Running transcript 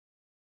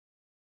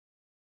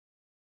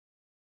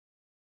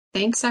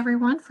Thanks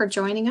everyone for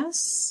joining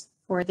us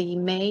for the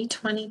May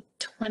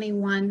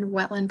 2021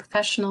 Wetland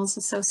Professionals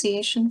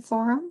Association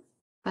Forum.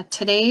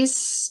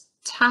 Today's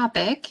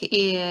topic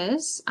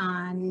is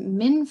on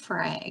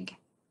MNPhrag,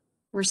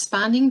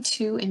 responding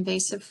to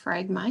invasive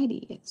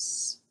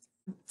Phragmites.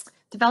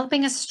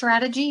 Developing a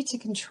strategy to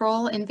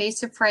control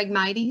invasive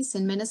Phragmites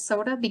in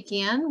Minnesota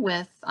began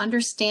with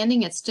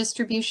understanding its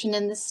distribution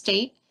in the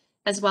state,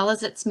 as well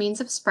as its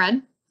means of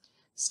spread.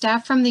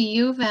 Staff from the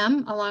U of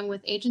M, along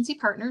with agency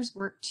partners,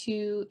 worked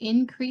to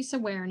increase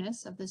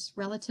awareness of this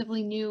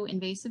relatively new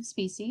invasive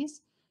species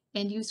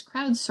and use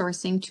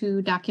crowdsourcing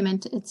to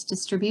document its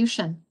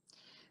distribution.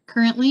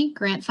 Currently,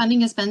 grant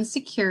funding has been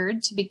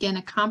secured to begin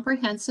a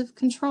comprehensive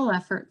control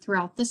effort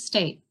throughout the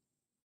state.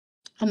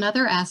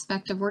 Another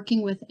aspect of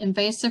working with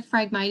invasive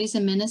Phragmites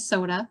in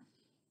Minnesota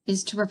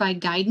is to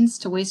provide guidance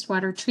to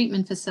wastewater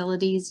treatment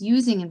facilities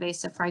using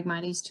invasive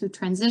Phragmites to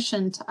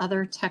transition to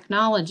other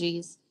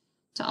technologies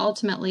to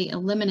ultimately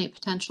eliminate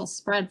potential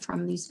spread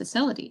from these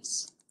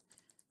facilities.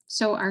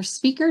 So our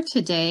speaker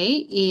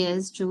today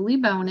is Julie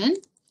Bohnen,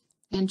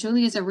 and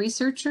Julie is a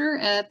researcher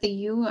at the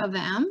U of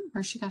M,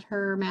 where she got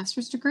her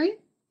master's degree.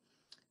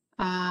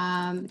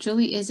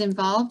 Julie is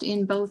involved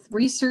in both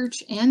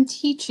research and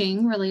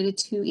teaching related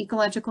to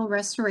ecological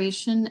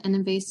restoration and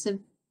invasive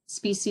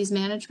species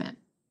management.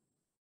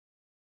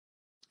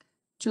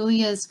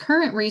 Julia's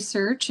current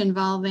research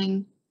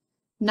involving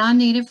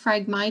non-native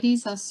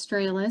Phragmites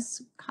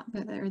australis,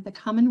 the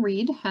common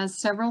reed, has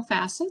several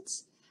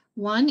facets.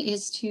 One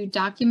is to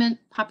document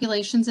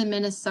populations in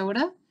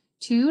Minnesota.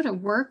 Two, to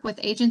work with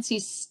agency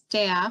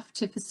staff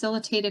to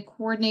facilitate a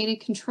coordinated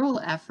control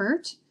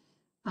effort.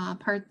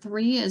 Part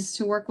three is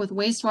to work with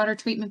wastewater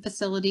treatment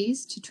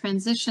facilities to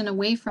transition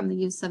away from the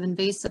use of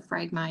invasive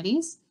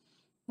Phragmites.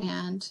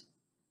 And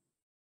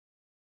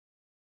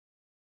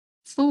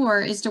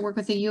four is to work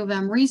with the U of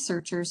M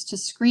researchers to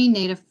screen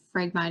native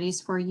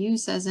Phragmites for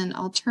use as an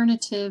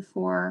alternative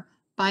for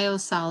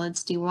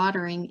biosolids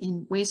dewatering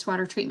in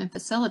wastewater treatment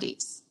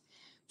facilities.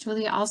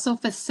 Julia also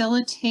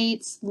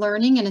facilitates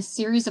learning in a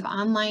series of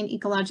online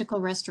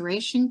ecological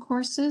restoration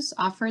courses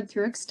offered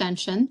through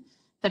Extension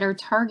that are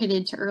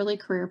targeted to early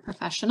career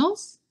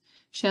professionals.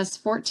 She has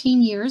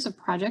 14 years of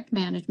project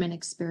management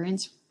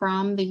experience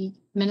from the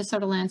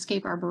Minnesota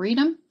Landscape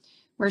Arboretum,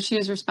 where she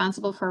was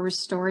responsible for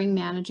restoring,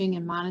 managing,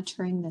 and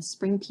monitoring the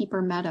Spring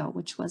Peeper Meadow,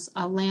 which was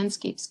a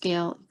landscape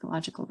scale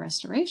ecological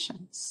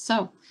restoration.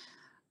 So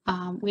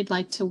we'd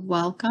like to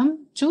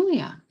welcome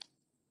Julia.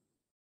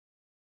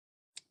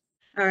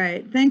 All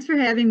right, thanks for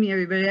having me,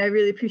 everybody. I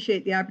really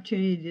appreciate the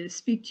opportunity to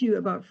speak to you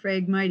about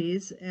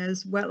Phragmites.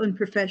 As wetland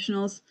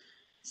professionals,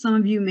 some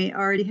of you may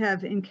already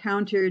have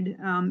encountered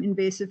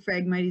invasive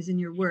Phragmites in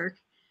your work.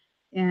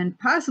 And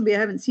possibly I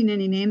haven't seen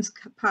any names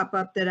pop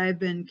up that I've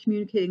been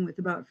communicating with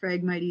about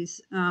Phragmites,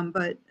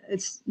 but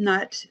it's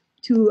not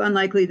too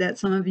unlikely that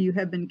some of you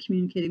have been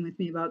communicating with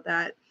me about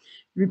that,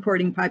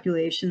 reporting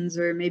populations,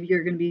 or maybe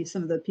you're going to be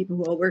some of the people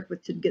who I'll work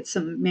with to get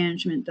some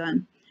management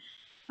done.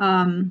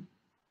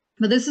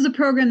 But this is a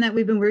program that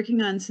we've been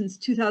working on since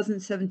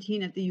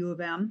 2017 at the U of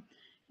M,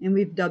 and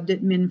we've dubbed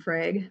it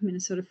MNPhrag,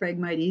 Minnesota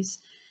Phragmites.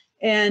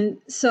 And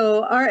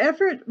so our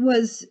effort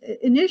was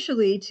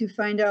initially to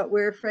find out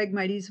where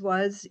Phragmites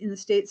was in the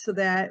state so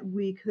that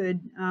we could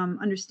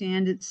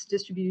understand its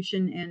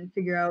distribution and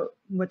figure out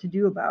what to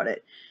do about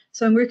it.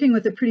 So I'm working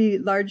with a pretty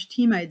large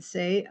team, I'd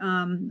say.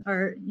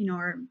 Our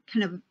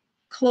kind of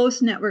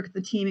close network of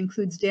the team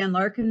includes Dan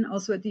Larkin,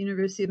 also at the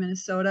University of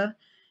Minnesota,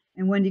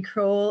 and Wendy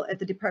Kroll at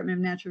the Department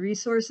of Natural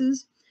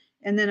Resources.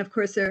 And then, of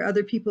course, there are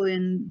other people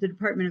in the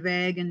Department of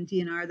Ag and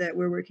DNR that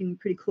we're working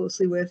pretty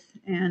closely with,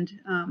 and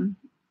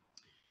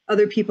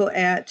other people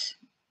at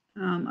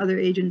other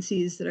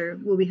agencies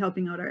that will be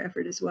helping out our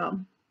effort as well.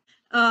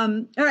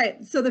 All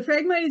right, so the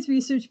Phragmites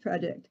Research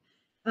Project.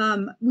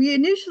 We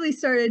initially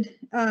started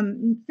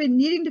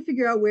needing to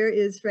figure out where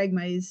is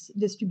Phragmites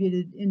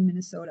distributed in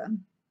Minnesota.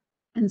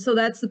 And so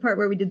that's the part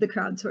where we did the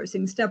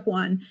crowdsourcing, step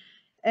one.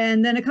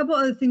 And then a couple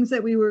other things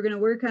that we were going to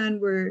work on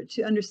were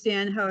to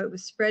understand how it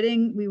was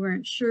spreading. We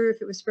weren't sure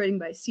if it was spreading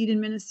by seed in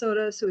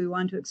Minnesota, so we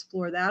wanted to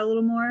explore that a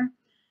little more.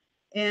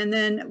 And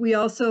then we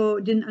also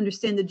didn't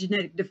understand the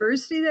genetic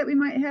diversity that we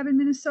might have in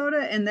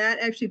Minnesota, and that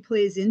actually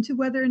plays into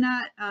whether or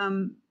not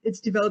it's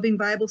developing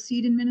viable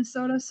seed in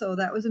Minnesota. So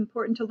that was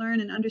important to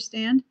learn and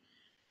understand.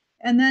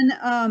 And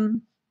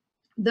then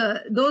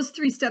those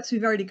three steps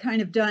we've already kind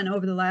of done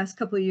over the last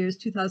couple of years,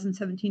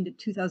 2017 to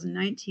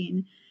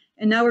 2019.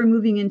 And now we're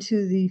moving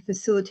into the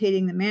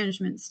facilitating the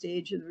management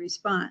stage of the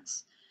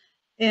response.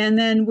 And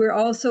then we're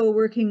also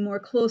working more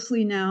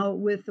closely now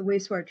with the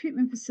wastewater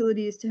treatment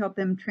facilities to help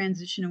them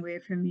transition away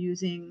from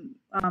using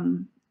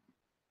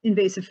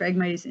invasive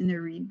Phragmites in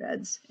their reed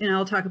beds. And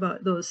I'll talk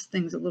about those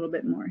things a little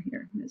bit more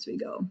here as we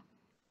go.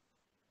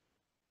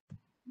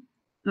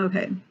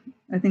 Okay,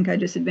 I think I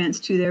just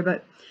advanced two there,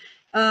 but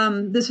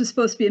this was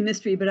supposed to be a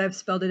mystery, but I've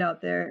spelled it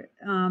out there.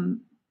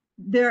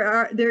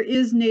 There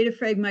is native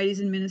Phragmites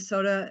in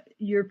Minnesota.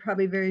 You're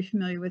probably very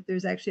familiar with.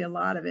 There's actually a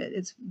lot of it.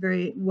 It's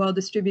very well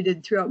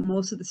distributed throughout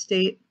most of the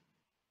state.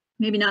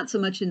 Maybe not so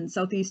much in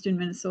southeastern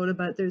Minnesota,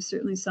 but there's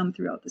certainly some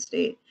throughout the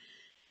state.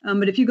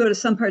 But if you go to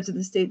some parts of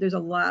the state, there's a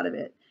lot of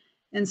it.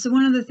 And so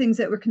one of the things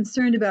that we're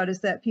concerned about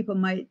is that people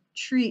might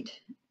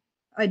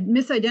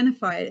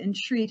misidentify it and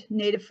treat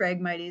native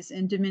Phragmites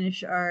and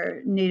diminish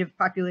our native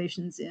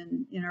populations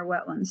in our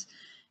wetlands.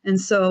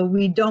 And so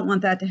we don't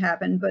want that to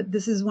happen, but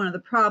this is one of the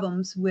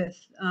problems with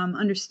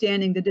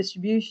understanding the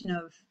distribution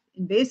of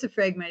invasive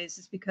Phragmites,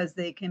 is because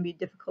they can be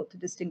difficult to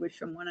distinguish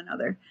from one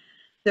another.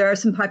 There are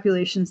some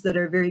populations that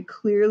are very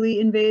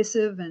clearly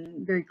invasive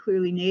and very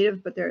clearly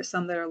native, but there are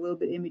some that are a little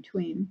bit in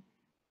between.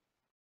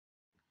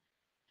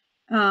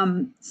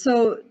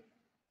 So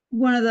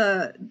one of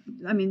the,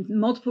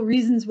 multiple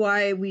reasons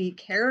why we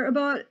care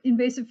about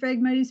invasive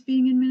Phragmites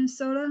being in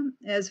Minnesota,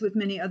 as with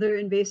many other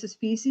invasive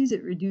species,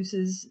 it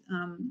reduces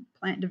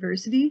plant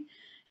diversity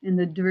and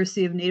the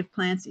diversity of native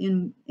plants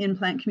in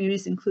plant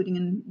communities, including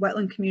in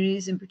wetland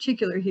communities in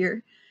particular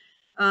here,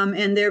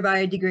 and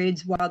thereby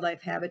degrades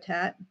wildlife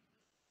habitat.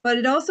 But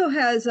it also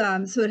has,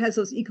 so it has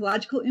those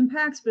ecological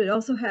impacts, but it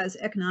also has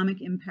economic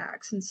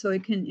impacts. And so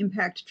it can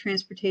impact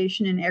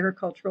transportation and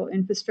agricultural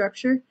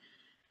infrastructure.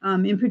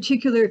 In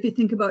particular, if you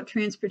think about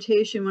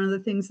transportation, one of the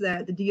things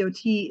that the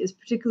DOT is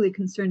particularly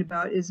concerned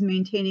about is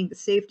maintaining the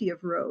safety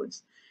of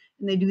roads.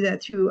 And they do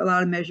that through a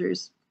lot of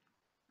measures.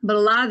 But a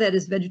lot of that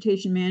is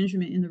vegetation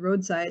management in the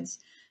roadsides,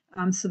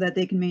 so that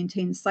they can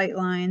maintain sight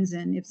lines.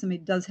 And if somebody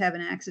does have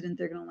an accident,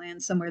 they're going to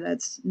land somewhere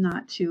that's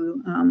not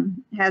too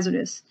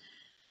hazardous.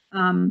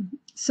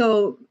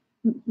 So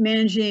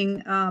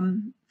managing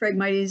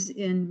Phragmites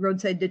in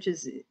roadside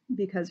ditches,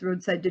 because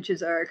roadside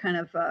ditches are kind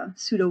of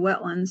pseudo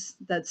wetlands,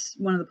 that's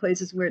one of the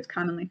places where it's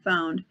commonly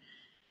found.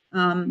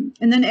 And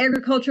then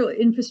agricultural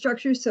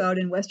infrastructure, so out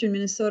in western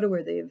Minnesota,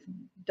 where they've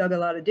dug a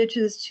lot of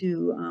ditches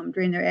to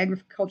drain their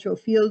agricultural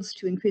fields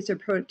to increase their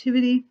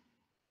productivity,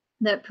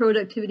 that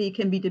productivity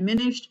can be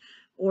diminished,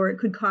 or it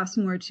could cost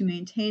more to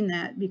maintain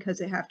that because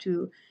they have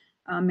to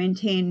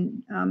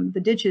maintain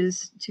the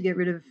ditches to get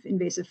rid of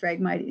invasive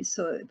Phragmites.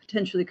 So it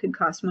potentially could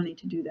cost money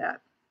to do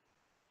that.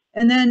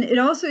 And then it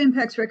also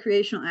impacts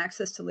recreational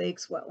access to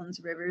lakes,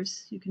 wetlands,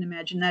 rivers. You can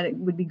imagine that it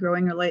would be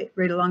growing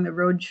right along the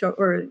road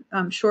or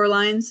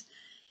shorelines,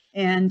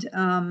 and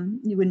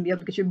you wouldn't be able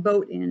to get your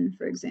boat in,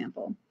 for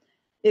example.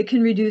 It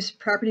can reduce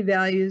property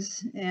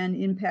values and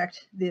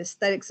impact the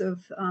aesthetics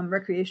of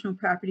recreational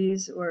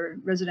properties or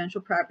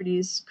residential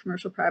properties,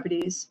 commercial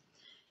properties.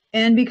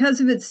 And because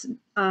of its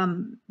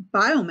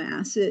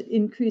biomass, it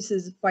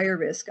increases fire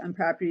risk on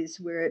properties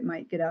where it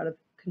might get out of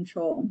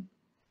control.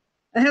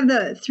 I have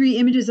the 3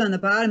 images on the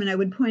bottom, and I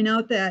would point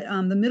out that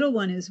the middle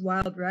one is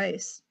wild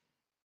rice.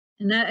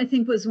 And that, I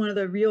think, was one of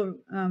the real,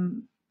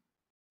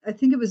 I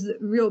think it was the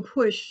real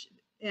push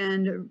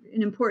and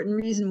an important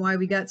reason why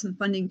we got some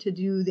funding to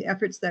do the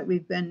efforts that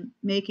we've been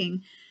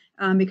making,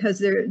 because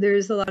there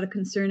is a lot of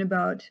concern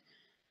about,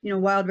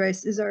 wild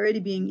rice is already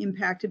being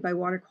impacted by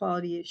water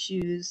quality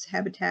issues,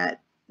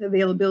 habitat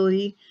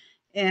availability.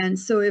 And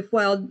so if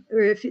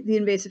the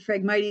invasive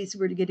Phragmites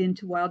were to get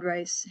into wild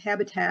rice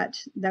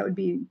habitat, that would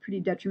be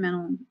pretty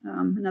detrimental,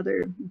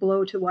 another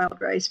blow to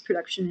wild rice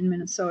production in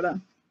Minnesota.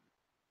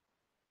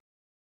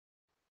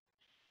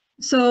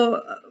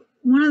 So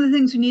one of the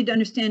things we need to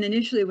understand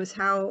initially was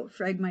how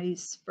Phragmites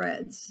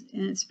spreads,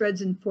 and it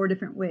spreads in 4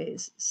 different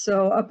ways.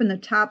 So up in the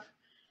top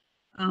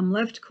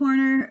left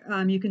corner,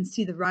 you can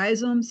see the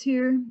rhizomes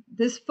here.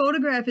 This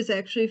photograph is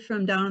actually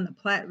from down on the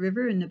Platte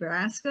River in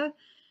Nebraska,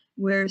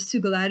 where Sue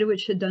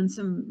Galadowicz had done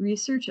some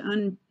research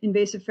on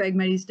invasive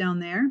Phragmites down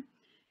there.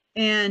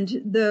 And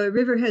the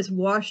river has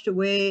washed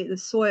away the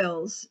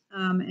soils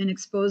and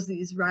exposed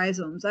these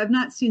rhizomes. I've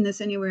not seen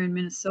this anywhere in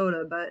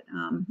Minnesota, but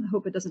I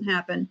hope it doesn't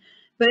happen.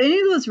 But any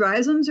of those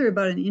rhizomes are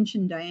about 1 inch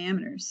in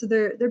diameter, so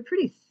they're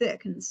pretty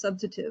thick and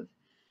substantive.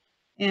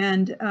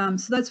 And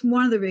so that's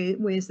one of the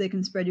ways they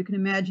can spread. You can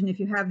imagine if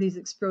you have these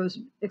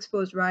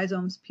exposed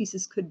rhizomes,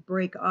 pieces could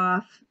break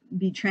off,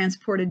 be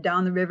transported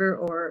down the river,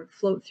 or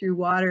float through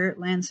water,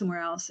 land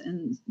somewhere else,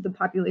 and the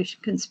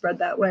population can spread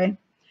that way.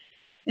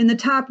 In the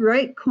top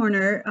right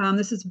corner,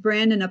 this is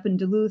Brandon up in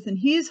Duluth, and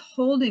he's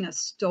holding a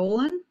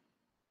stolon.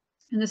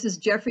 And this is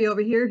Jeffrey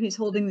over here. He's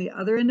holding the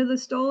other end of the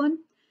stolon.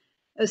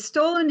 A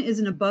stolon is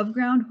an above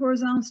ground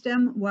horizontal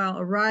stem, while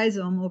a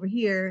rhizome over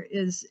here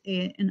is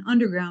an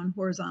underground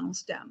horizontal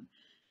stem.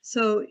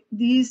 So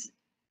these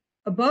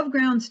above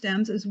ground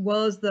stems, as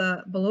well as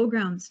the below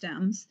ground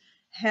stems,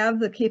 have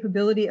the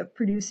capability of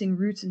producing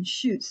roots and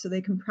shoots, so they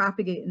can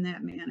propagate in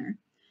that manner.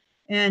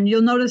 And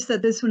you'll notice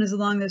that this one is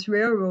along this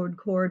railroad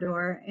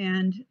corridor,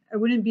 and I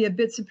wouldn't be a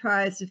bit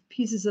surprised if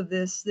pieces of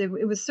this,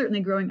 it was certainly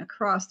growing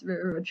across the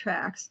railroad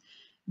tracks,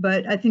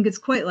 but I think it's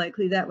quite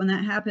likely that when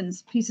that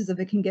happens, pieces of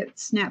it can get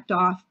snapped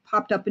off,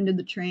 popped up into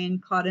the train,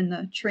 caught in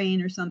the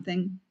train or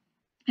something,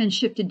 and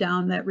shifted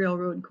down that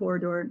railroad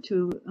corridor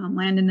to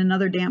land in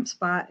another damp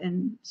spot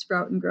and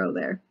sprout and grow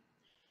there.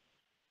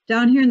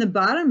 Down here in the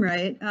bottom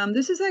right,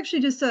 this is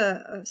actually just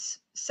a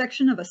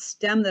section of a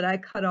stem that I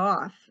cut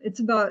off. It's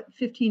about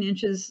 15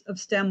 inches of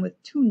stem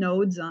with 2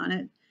 nodes on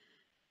it,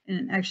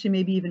 and actually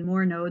maybe even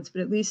more nodes,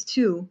 but at least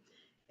 2.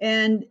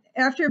 And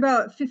after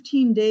about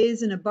 15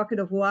 days in a bucket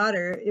of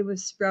water, it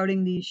was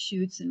sprouting these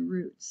shoots and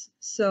roots.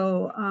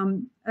 So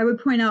I would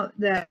point out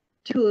that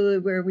particularly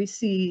where we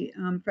see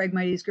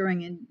Phragmites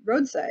growing in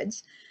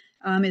roadsides,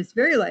 it's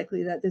very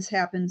likely that this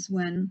happens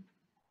when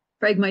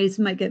Phragmites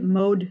might get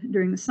mowed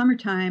during the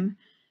summertime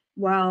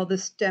while the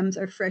stems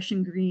are fresh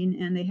and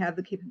green and they have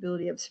the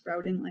capability of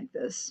sprouting like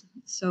this.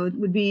 So it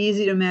would be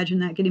easy to imagine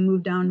that getting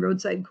moved down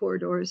roadside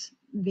corridors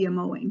via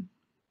mowing.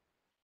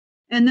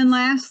 And then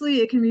lastly,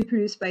 it can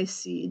reproduce by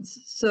seeds.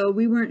 So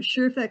we weren't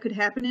sure if that could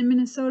happen in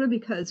Minnesota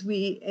because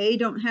we, A,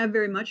 don't have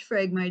very much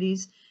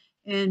Phragmites,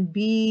 and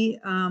B,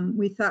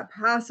 we thought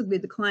possibly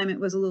the climate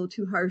was a little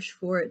too harsh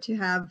for it to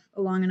have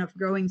a long enough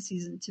growing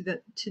season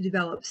to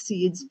develop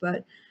seeds.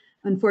 But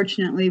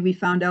unfortunately, we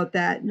found out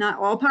that not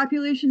all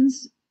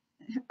populations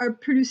are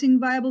producing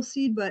viable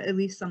seed, but at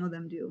least some of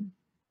them do.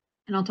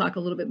 And I'll talk a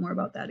little bit more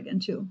about that again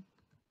too.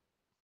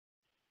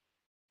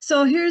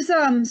 So here's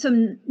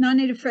some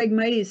non-native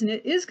Phragmites, and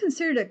it is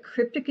considered a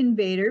cryptic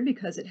invader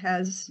because it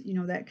has, you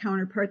know, that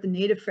counterpart, the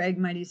native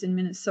Phragmites in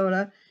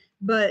Minnesota.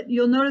 But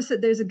you'll notice that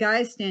there's a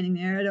guy standing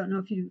there. I don't know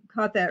if you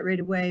caught that right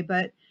away,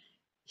 but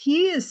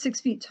he is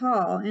 6 feet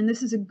tall, and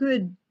this is a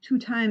good 2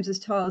 times as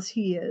tall as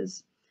he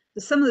is.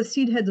 Some of the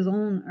seed heads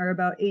alone are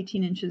about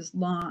 18 inches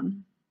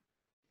long.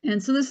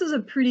 And so this is a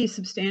pretty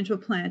substantial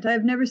plant.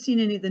 I've never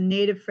seen any of the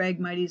native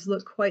Phragmites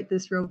look quite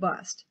this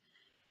robust.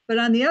 But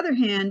on the other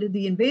hand,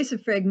 the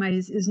invasive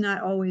Phragmites is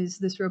not always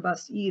this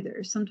robust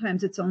either.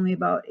 Sometimes it's only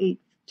about 8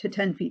 to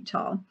 10 feet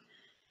tall.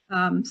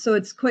 So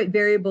it's quite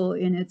variable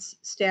in its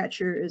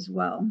stature as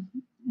well.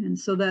 And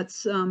so that's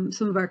some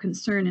of our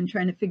concern in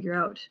trying to figure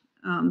out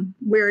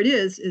where it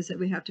is that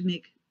we have to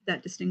make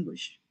that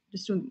distinguish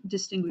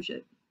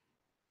it.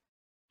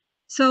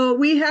 So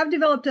we have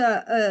developed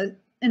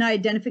an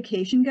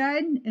identification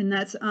guide, and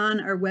that's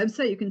on our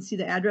website. You can see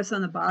the address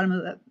on the bottom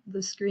of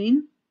the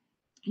screen.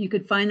 You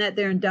could find that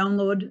there and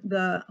download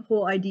the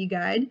whole ID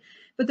guide.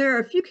 But there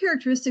are a few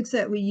characteristics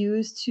that we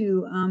use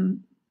to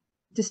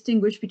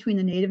distinguish between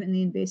the native and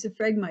the invasive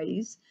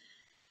Phragmites.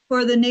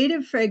 For the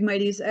native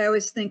Phragmites, I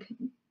always think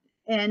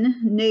N,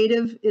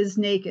 native, is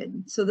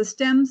naked. So the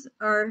stems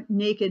are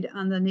naked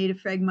on the native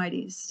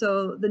Phragmites.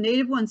 So the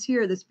native ones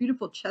here, this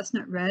beautiful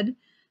chestnut red,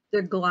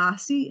 they're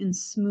glossy and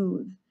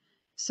smooth.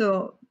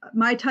 So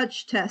my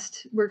touch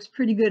test works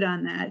pretty good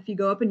on that. If you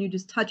go up and you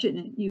just touch it,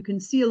 and you can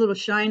see a little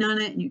shine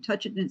on it, and you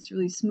touch it and it's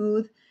really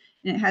smooth,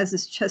 and it has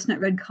this chestnut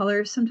red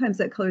color. Sometimes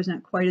that color is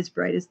not quite as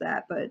bright as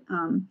that, but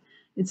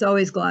it's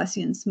always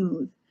glossy and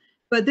smooth.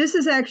 But this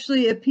is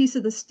actually a piece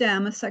of the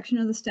stem, a section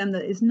of the stem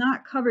that is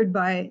not covered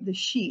by the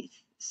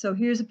sheath. So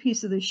here's a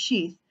piece of the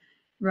sheath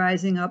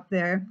rising up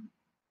there.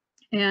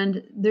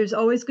 And there's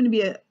always going to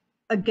be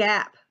a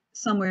gap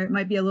somewhere. It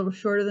might be a little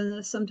shorter than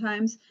this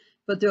sometimes,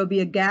 but there'll be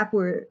a gap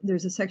where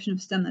there's a section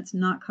of stem that's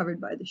not covered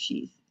by the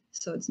sheath.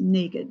 So it's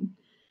naked.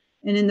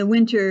 And in the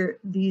winter,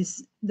 the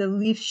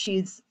leaf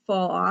sheaths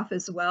fall off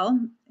as well.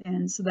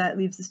 And so that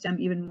leaves the stem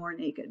even more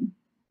naked.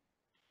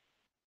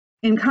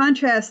 In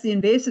contrast, the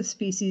invasive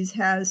species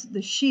has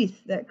the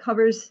sheath that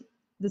covers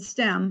the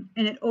stem,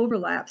 and it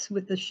overlaps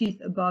with the sheath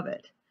above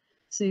it.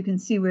 So you can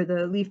see where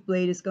the leaf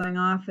blade is going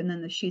off, and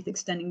then the sheath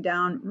extending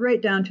down,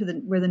 right down to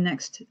where the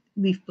next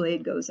leaf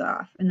blade goes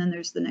off, and then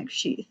there's the next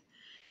sheath.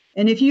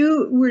 And if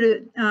you were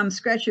to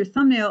scratch your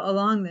thumbnail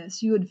along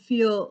this, you would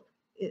feel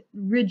it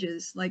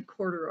ridges like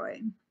corduroy.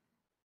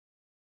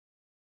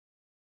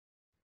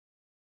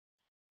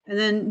 And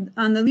then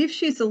on the leaf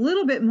sheaths a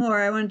little bit more,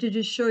 I wanted to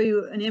just show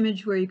you an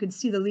image where you could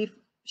see the leaf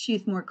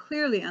sheath more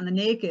clearly on the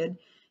naked.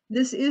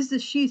 This is the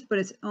sheath, but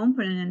it's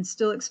open and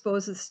still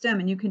exposes the stem,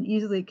 and you can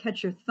easily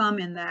catch your thumb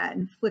in that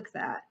and flick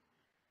that.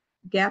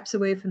 Gaps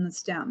away from the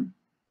stem.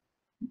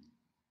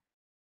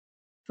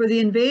 For the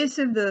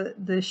invasive,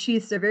 the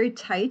sheaths are very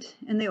tight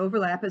and they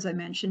overlap, as I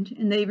mentioned,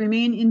 and they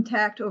remain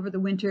intact over the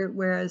winter,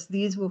 whereas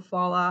these will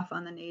fall off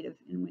on the native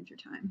in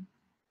wintertime.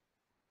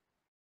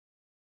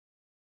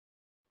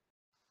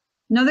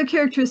 Another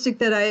characteristic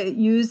that I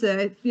use that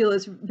I feel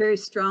is a very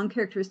strong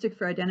characteristic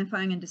for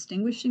identifying and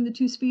distinguishing the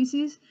two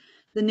species,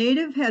 the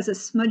native has a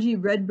smudgy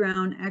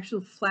red-brown actual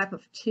flap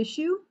of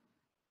tissue,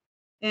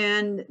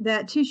 and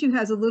that tissue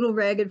has a little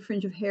ragged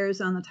fringe of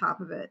hairs on the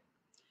top of it.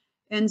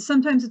 And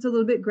sometimes it's a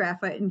little bit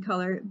graphite in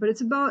color, but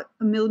it's about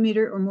 1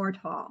 millimeter or more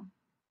tall.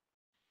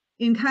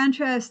 In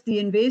contrast, the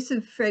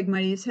invasive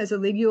Phragmites has a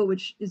ligule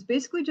which is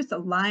basically just a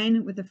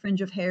line with a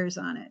fringe of hairs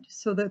on it.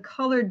 So the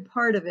colored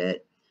part of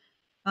it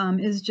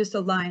is just a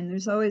line.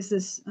 There's always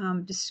this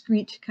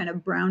discrete kind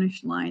of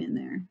brownish line in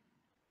there.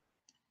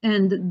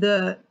 And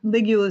the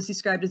ligule is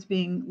described as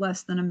being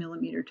less than 1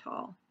 millimeter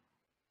tall.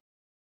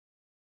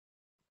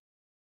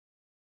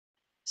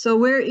 So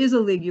where is a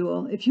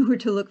ligule if you were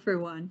to look for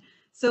one?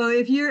 So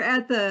if you're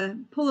at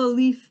pull a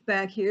leaf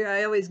back here,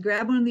 I always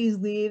grab one of these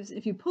leaves.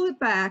 If you pull it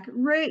back,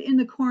 right in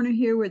the corner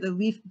here where the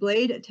leaf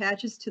blade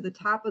attaches to the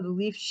top of the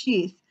leaf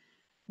sheath,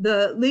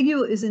 the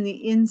ligule is in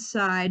the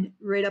inside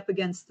right up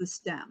against the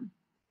stem.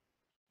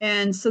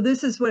 And so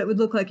this is what it would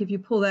look like if you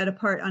pull that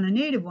apart on a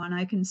native one.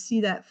 I can see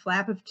that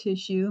flap of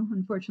tissue.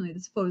 Unfortunately,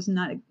 this photo is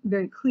not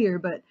very clear,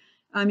 but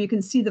you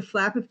can see the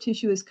flap of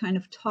tissue is kind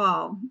of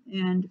tall.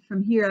 And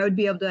from here, I would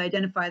be able to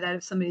identify that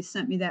if somebody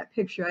sent me that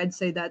picture, I'd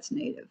say that's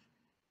native.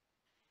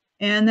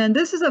 And then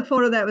this is a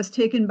photo that was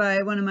taken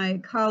by one of my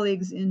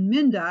colleagues in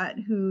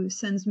MnDOT who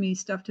sends me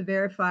stuff to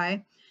verify.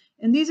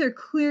 And these are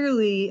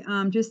clearly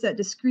just that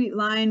discrete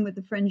line with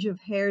the fringe of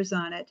hairs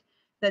on it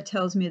that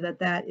tells me that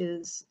that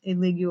is a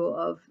ligule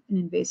of an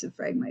invasive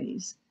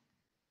Phragmites.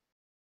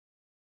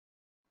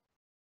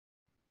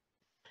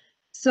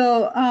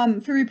 So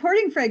for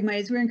reporting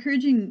Phragmites, we're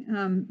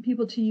encouraging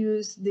people to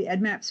use the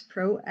EdMaps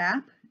Pro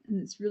app.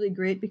 And it's really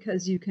great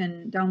because you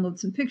can download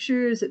some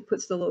pictures. It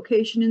puts the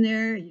location in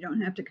there. You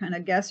don't have to kind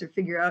of guess or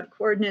figure out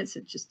coordinates.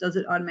 It just does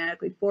it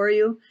automatically for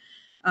you.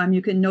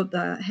 You can note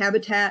the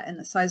habitat and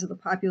the size of the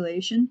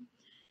population.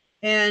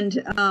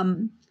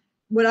 And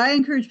what I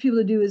encourage people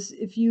to do is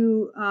if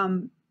you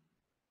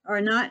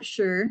are not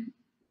sure,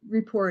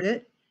 report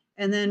it.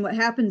 And then what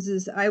happens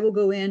is I will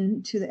go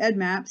into the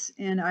EdMaps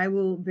and I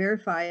will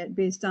verify it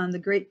based on the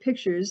great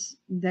pictures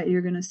that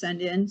you're going to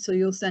send in. So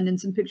you'll send in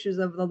some pictures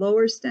of the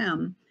lower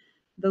stem,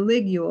 the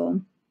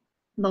ligule,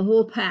 the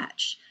whole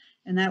patch.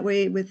 And that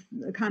way, with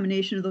a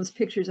combination of those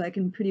pictures, I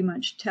can pretty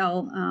much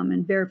tell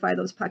and verify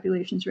those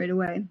populations right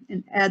away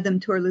and add them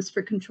to our list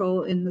for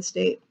control in the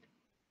state.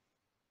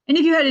 And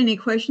if you had any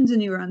questions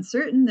and you were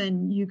uncertain,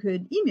 then you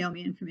could email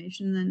me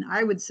information, and then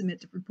I would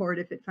submit the report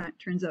if it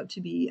turns out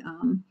to be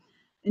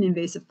an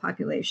invasive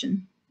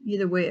population.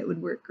 Either way, it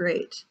would work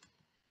great.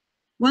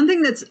 One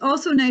thing that's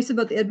also nice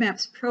about the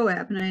EdMaps Pro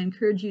app, and I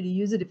encourage you to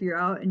use it if you're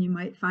out and you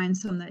might find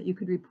some that you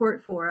could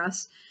report for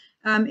us.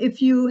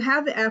 If you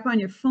have the app on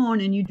your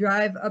phone and you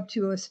drive up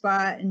to a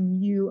spot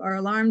and you are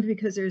alarmed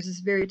because there's this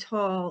very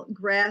tall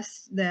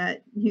grass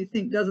that you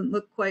think doesn't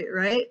look quite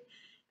right,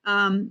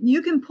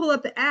 you can pull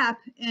up the app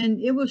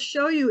and it will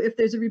show you if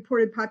there's a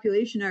reported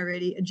population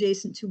already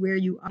adjacent to where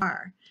you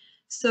are.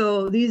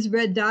 So these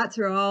red dots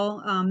are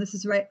all, this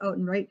is right out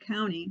in Wright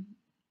County,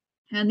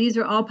 and these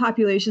are all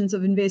populations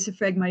of invasive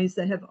Phragmites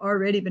that have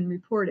already been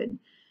reported.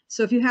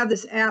 So if you have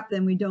this app,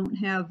 then we don't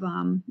have,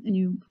 and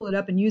you pull it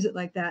up and use it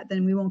like that,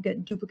 then we won't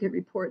get duplicate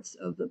reports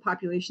of the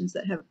populations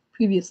that have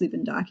previously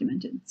been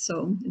documented.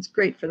 So it's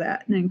great for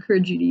that, and I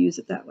encourage you to use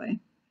it that way.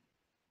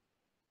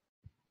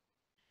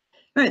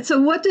 All right,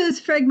 so what does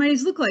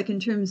Phragmites look like in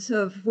terms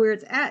of where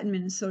it's at in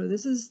Minnesota?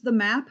 This is the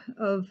map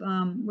of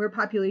where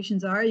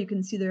populations are. You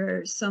can see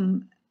there are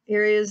some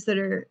areas that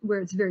are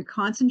where it's very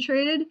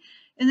concentrated,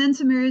 and then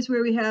some areas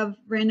where we have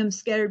random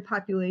scattered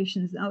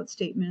populations in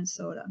outstate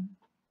Minnesota.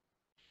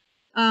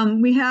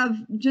 We have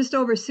just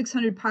over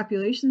 600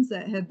 populations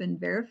that have been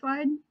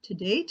verified to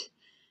date,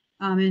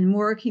 and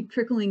more keep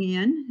trickling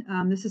in.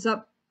 This is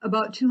up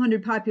about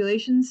 200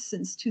 populations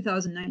since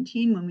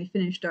 2019 when we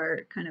finished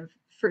our kind of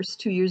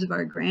first 2 years of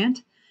our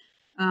grant.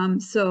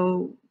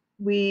 So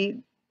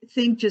we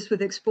think just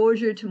with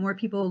exposure to more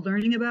people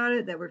learning about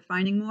it that we're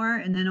finding more.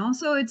 And then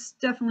also it's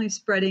definitely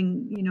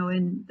spreading, you know,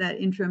 in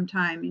that interim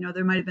time. You know,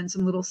 there might have been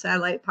some little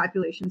satellite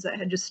populations that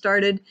had just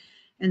started,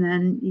 and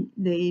then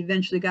they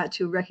eventually got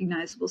to a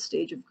recognizable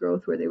stage of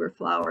growth where they were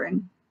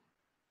flowering.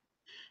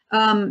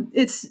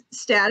 Its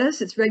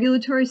status, its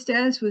regulatory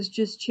status was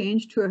just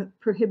changed to a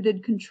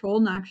prohibited control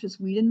noxious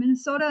weed in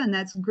Minnesota, and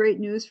that's great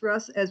news for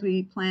us as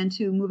we plan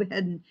to move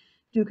ahead and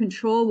do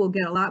control. We'll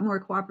get a lot more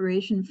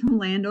cooperation from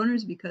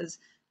landowners because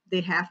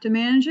they have to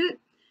manage it.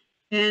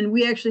 And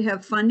we actually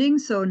have funding,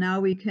 so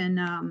now we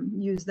can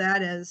use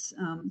that as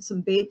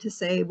some bait to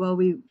say, well,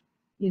 you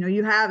know,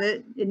 you have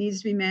it, it needs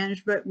to be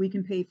managed, but we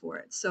can pay for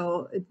it.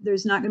 So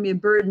there's not going to be a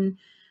burden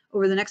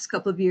over the next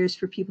couple of years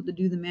for people to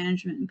do the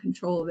management and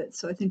control of it.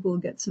 So I think we'll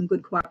get some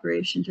good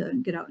cooperation to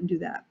get out and do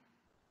that.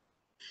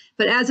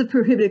 But as a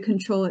prohibited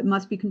control, it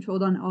must be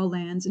controlled on all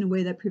lands in a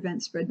way that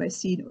prevents spread by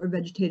seed or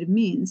vegetative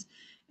means.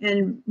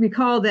 And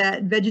recall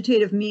that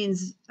vegetative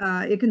means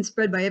it can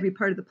spread by every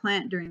part of the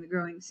plant during the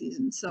growing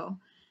season. So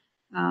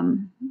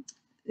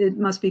it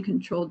must be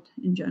controlled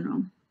in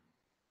general.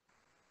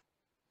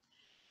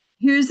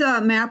 Here's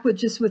a map with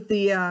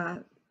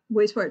the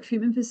wastewater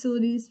treatment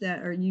facilities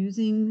that are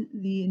using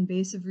the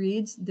invasive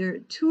reeds. There,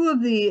 2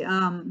 of the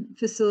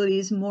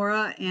facilities,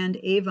 Mora and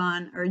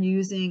Avon, are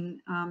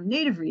using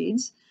native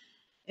reeds,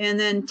 and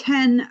then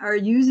 10 are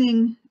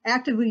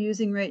actively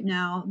using right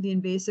now the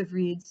invasive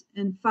reeds,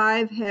 and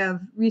 5 have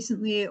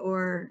recently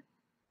or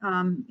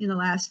in the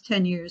last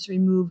 10 years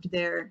removed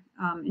their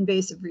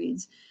invasive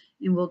reeds,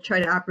 and will try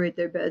to operate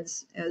their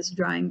beds as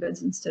drying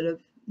beds instead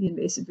of the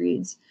invasive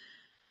reeds.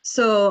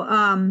 So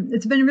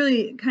it's been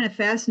really kind of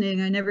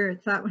fascinating. I never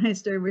thought when I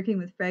started working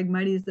with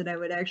Phragmites that I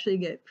would actually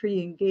get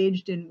pretty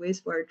engaged in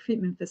wastewater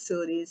treatment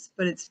facilities,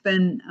 but it's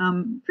been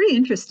pretty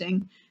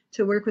interesting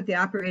to work with the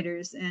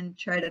operators and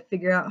try to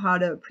figure out how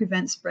to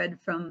prevent spread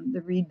from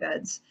the reed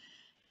beds.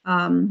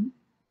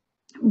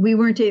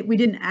 We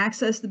didn't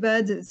access the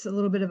beds. It's a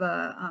little bit of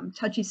a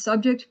touchy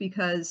subject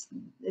because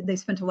they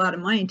spent a lot of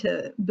money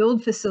to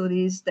build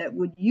facilities that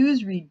would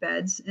use reed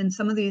beds, and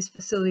some of these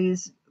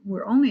facilities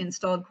were only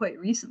installed quite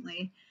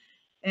recently.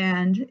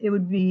 And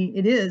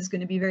it is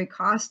going to be very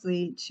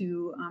costly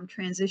to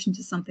transition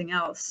to something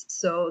else.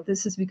 So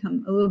this has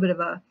become a little bit of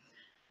a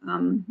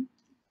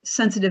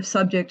sensitive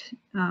subject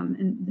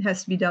and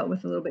has to be dealt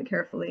with a little bit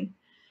carefully.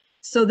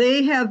 So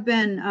they have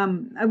been,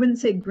 I wouldn't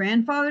say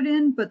grandfathered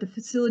in, but the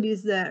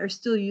facilities that are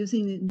still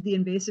using the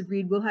invasive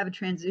reed will have a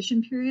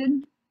transition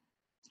period,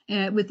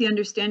 with the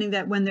understanding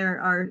that when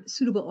there are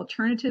suitable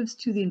alternatives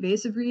to the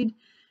invasive reed,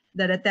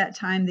 that at that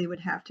time they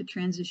would have to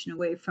transition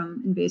away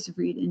from invasive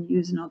reed and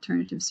use an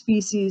alternative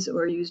species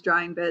or use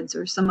drying beds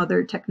or some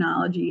other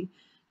technology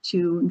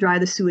to dry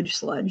the sewage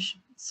sludge.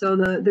 So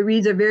the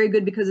reeds are very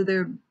good because of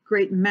their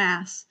great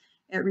mass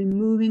at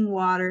removing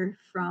water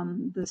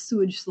from the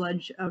sewage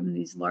sludge out in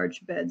these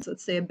large beds.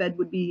 Let's say a bed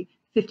would be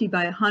 50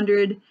 by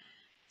 100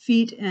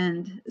 feet,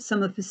 and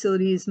some of the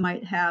facilities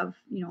might have,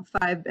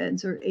 5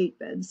 beds or 8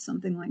 beds,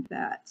 something like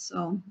that.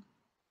 So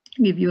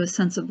give you a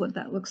sense of what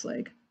that looks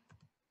like.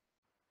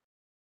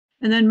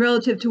 And then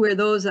relative to where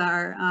those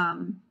are,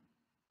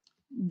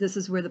 this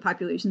is where the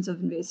populations of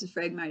invasive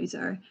Phragmites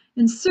are.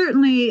 And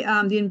certainly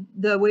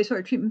the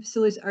wastewater treatment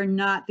facilities are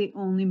not the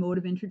only mode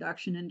of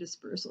introduction and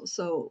dispersal.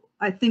 So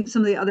I think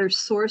some of the other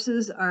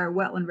sources are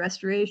wetland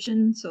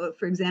restoration. So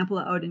for example,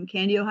 out in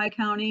Candy, Ohio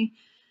County,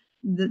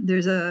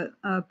 there's a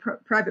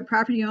private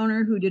property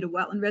owner who did a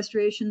wetland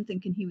restoration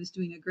thinking he was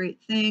doing a great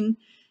thing.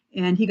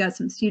 And he got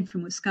some seed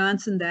from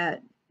Wisconsin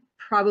that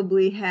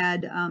probably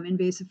had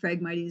invasive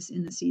Phragmites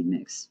in the seed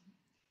mix.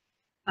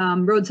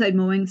 Roadside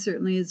mowing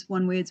certainly is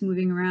one way it's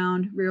moving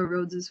around,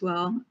 railroads as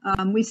well.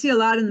 We see a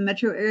lot in the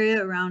metro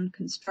area around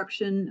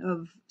construction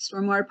of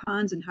stormwater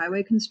ponds, and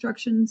highway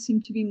construction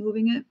seem to be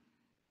moving it.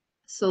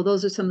 So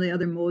those are some of the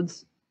other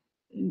modes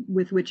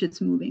with which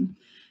it's moving.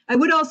 I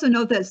would also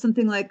note that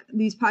something like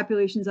these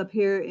populations up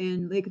here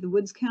in Lake of the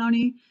Woods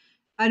County,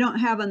 I don't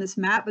have on this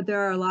map, but there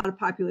are a lot of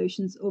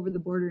populations over the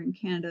border in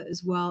Canada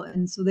as well.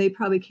 And so they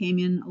probably came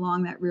in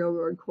along that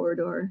railroad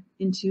corridor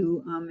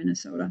into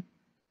Minnesota.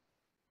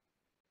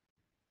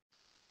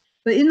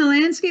 But in the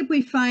landscape,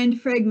 we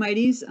find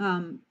Phragmites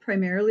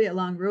primarily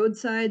along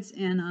roadsides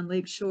and on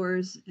lake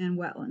shores and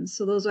wetlands.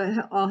 So those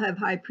all have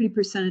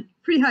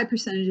pretty high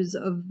percentages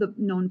of the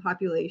known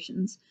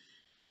populations.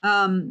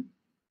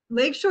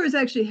 Lake shores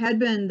actually had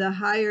been the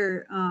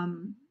higher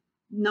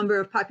number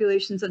of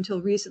populations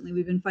until recently.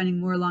 We've been finding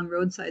more along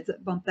roadsides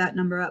that bump that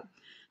number up.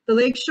 The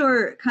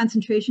lakeshore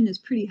concentration is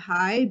pretty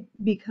high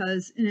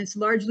and it's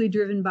largely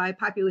driven by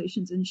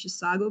populations in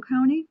Chisago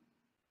County,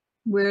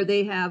 where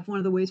they have one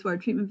of the wastewater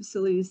treatment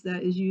facilities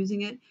that is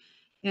using it.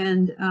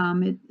 And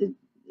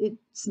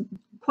it's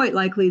quite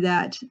likely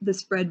that the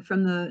spread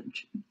from the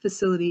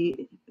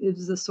facility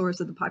is the source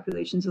of the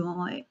populations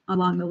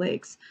along the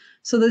lakes.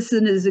 So this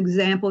is an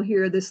example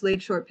here, this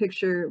lakeshore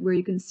picture, where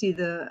you can see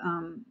the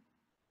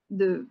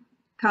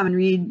common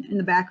reed in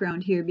the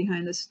background here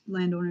behind this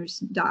landowner's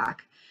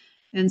dock.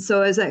 And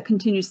so as that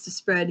continues to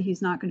spread,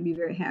 he's not going to be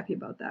very happy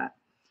about that.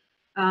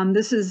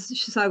 This is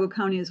Chisago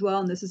County as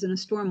well, and this is in a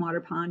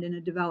stormwater pond in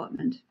a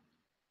development.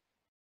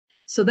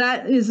 So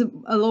that is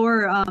a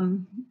lower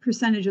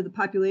percentage of the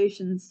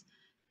populations.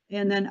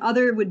 And then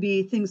other would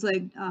be things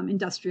like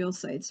industrial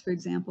sites, for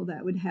example,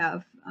 that would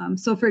have.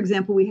 So for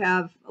example, we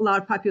have a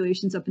lot of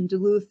populations up in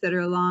Duluth that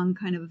are along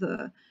kind of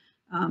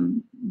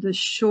the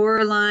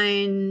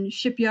shoreline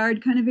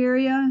shipyard kind of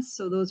area.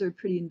 So those are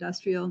pretty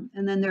industrial.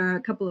 And then there are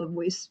a couple of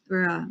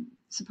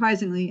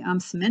surprisingly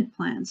cement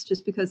plants,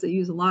 just because they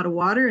use a lot of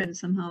water, and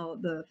somehow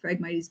the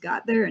Phragmites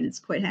got there and it's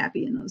quite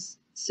happy in those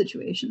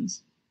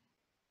situations.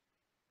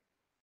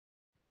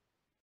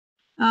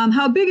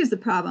 How big is the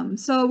problem?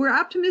 So we're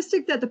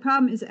optimistic that the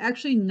problem is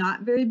actually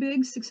not very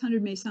big.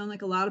 600 may sound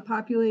like a lot of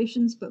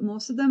populations, but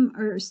most of them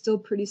are still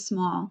pretty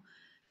small.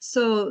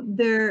 So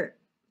 57%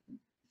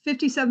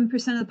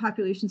 of the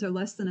populations are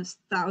less than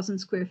 1,000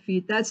 square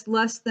feet. That's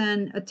less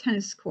than a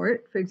tennis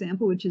court, for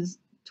example, which is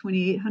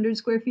 2,800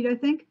 square feet, I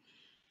think.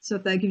 So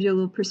if that gives you a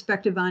little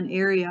perspective on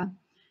area.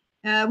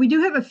 We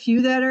do have a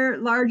few that are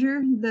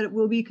larger that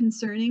will be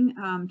concerning.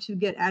 To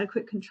get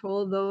adequate control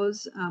of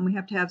those, we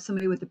have to have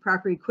somebody with the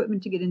proper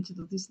equipment to get into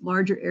these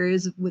larger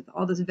areas with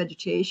all this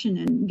vegetation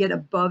and get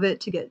above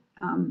it to get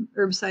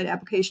herbicide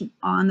application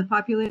on the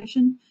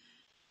population.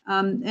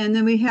 And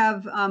then we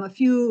have a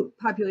few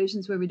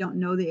populations where we don't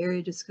know the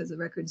area just because the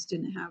records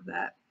didn't have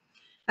that.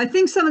 I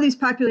think some of these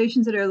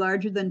populations that are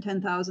larger than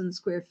 10,000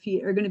 square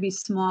feet are going to be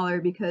smaller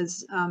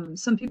because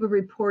some people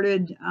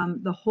reported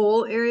the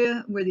whole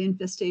area where the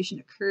infestation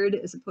occurred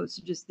as opposed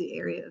to just the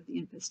area of the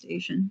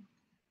infestation.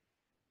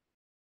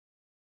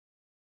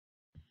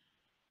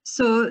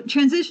 So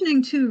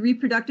transitioning to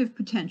reproductive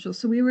potential.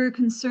 So we were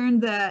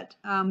concerned that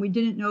we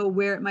didn't know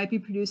where it might be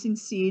producing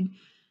seed.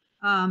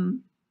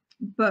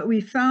 But we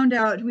found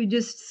out, we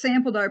just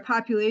sampled our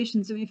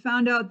populations, and we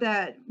found out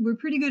that we're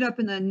pretty good up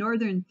in the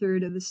northern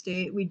third of the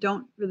state. We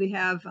don't really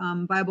have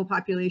viable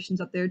populations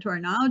up there to our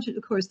knowledge.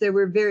 Of course, there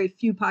were very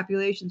few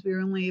populations. We were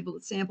only able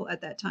to sample at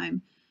that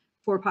time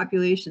 4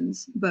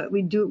 populations, but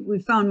we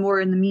found more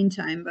in the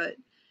meantime. But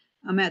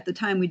At the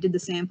time we did the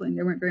sampling,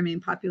 there weren't very many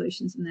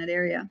populations in that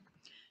area.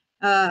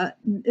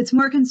 It's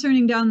more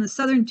concerning down the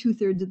southern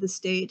 2/3 of the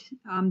state.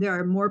 There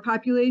are more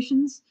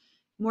populations.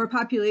 More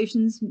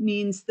populations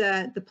means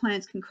that the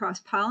plants can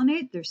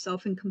cross-pollinate. They're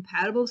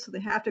self-incompatible, so they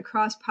have to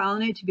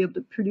cross-pollinate to be able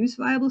to produce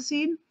viable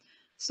seed.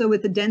 So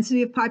with the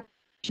density of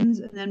populations,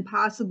 and then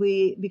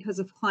possibly because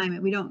of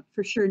climate, we don't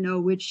for sure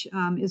know which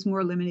is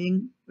more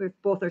limiting, or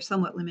if both are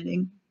somewhat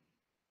limiting.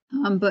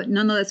 But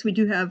nonetheless, we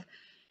do have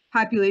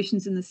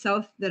populations in the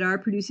south that are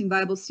producing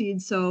viable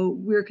seeds. So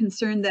we're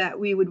concerned that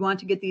we would want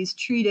to get these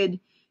treated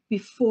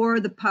before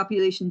the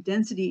population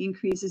density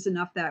increases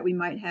enough that we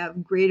might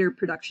have greater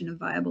production of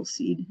viable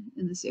seed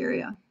in this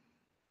area.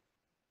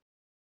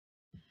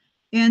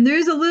 And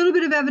there's a little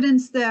bit of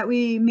evidence that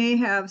we may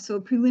have,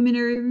 so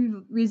preliminary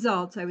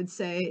results, I would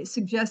say,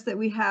 suggest that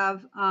we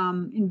have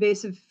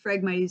invasive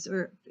Phragmites,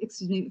 or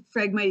excuse me,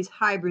 Phragmites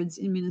hybrids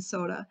in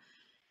Minnesota.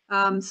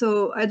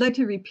 So I'd like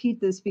to repeat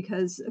this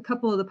because a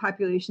couple of the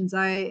populations,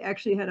 I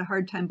actually had a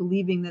hard time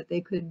believing that they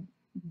could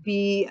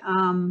be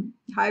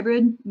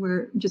hybrid,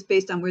 just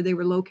based on where they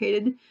were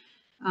located.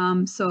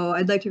 So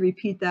I'd like to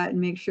repeat that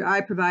and make sure I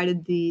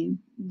provided the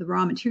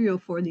raw material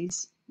for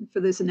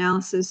this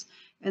analysis,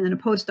 and then a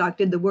postdoc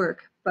did the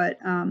work. But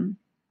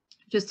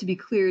just to be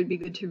clear, it'd be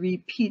good to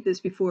repeat this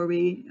before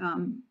we,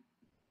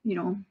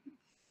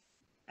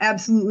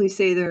 absolutely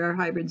say there are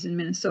hybrids in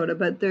Minnesota,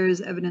 but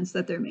there's evidence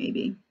that there may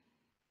be.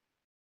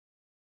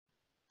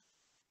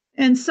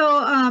 And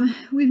so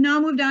we've now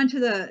moved on to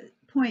the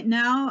point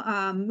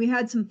now. We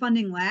had some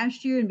funding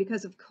last year, and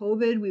because of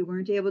COVID, we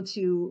weren't able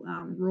to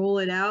roll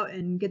it out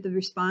and get the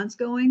response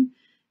going.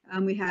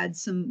 We had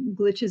some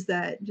glitches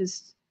that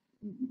just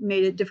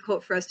made it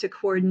difficult for us to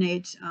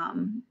coordinate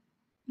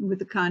with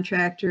the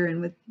contractor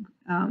and with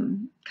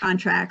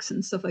contracts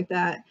and stuff like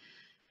that.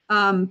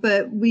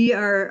 But we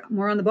are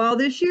more on the ball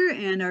this year,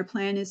 and our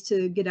plan is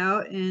to get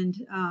out, and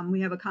we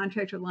have a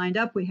contractor lined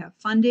up. We have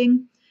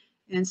funding.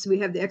 And so we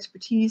have the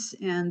expertise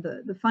and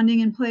the funding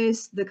in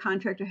place. The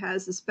contractor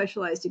has the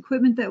specialized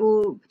equipment that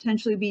will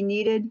potentially be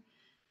needed.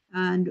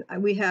 And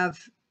we have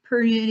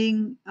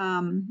permitting,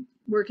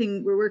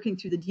 we're working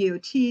through the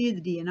DOT,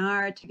 the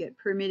DNR to get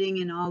permitting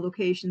in all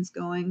locations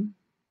going.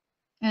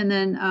 And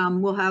then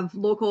we'll have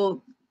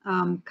local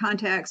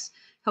contacts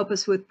help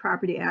us with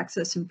property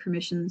access and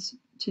permissions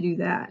to do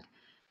that.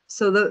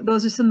 So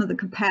those are some of the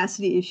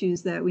capacity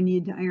issues that we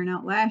needed to iron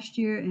out last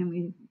year, and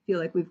we feel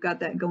like we've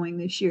got that going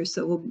this year,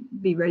 so we'll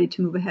be ready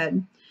to move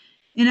ahead.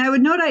 And I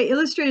would note I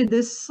illustrated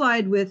this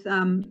slide with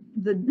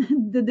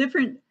the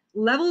different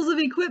levels of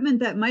equipment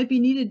that might be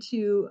needed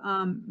to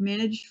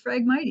manage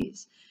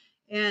Phragmites.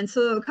 And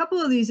so a couple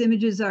of these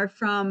images are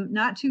from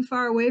not too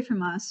far away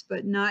from us,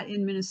 but not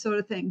in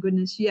Minnesota, thank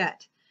goodness,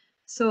 yet.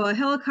 So a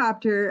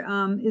helicopter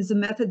is a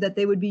method that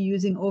they would be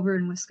using over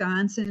in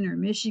Wisconsin or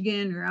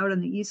Michigan or out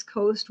on the East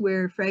Coast,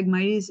 where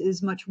Phragmites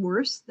is much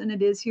worse than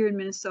it is here in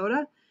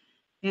Minnesota.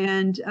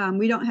 And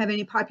we don't have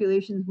any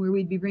populations where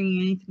we'd be bringing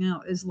anything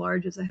out as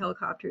large as a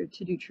helicopter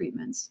to do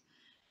treatments.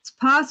 It's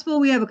possible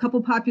we have a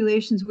couple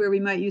populations where we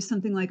might use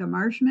something like a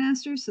marsh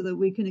master so that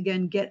we can,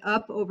 again, get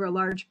up over a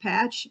large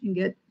patch and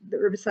get the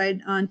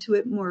herbicide onto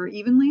it more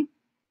evenly.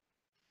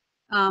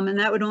 And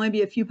that would only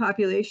be a few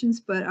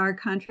populations, but our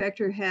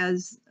contractor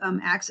has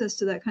access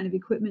to that kind of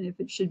equipment if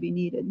it should be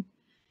needed.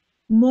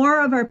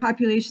 More of our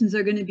populations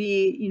are going to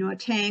be, a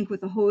tank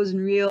with a hose and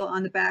reel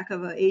on the back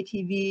of an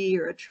ATV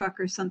or a truck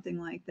or something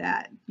like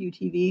that,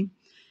 UTV.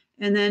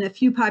 And then a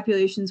few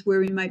populations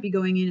where we might be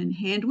going in and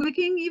hand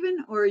wicking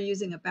even, or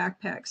using a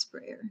backpack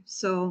sprayer.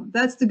 So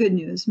that's the good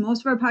news.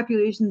 Most of our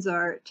populations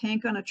are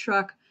tank on a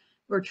truck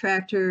or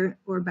tractor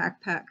or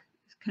backpack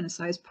kind of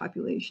size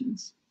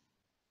populations.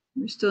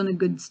 We're still in a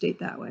good state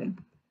that way.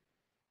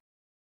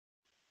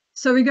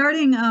 So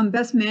regarding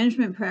best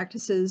management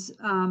practices,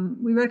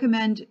 we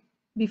recommend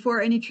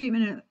before any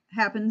treatment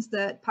happens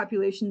that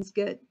populations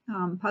get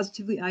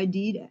positively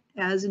ID'd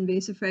as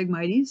invasive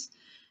Phragmites.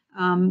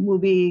 We'll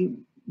be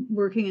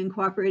working and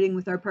cooperating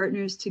with our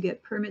partners to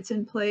get permits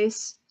in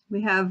place.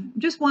 We have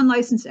just one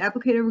licensed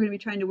applicator we're going to be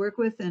trying to work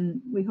with,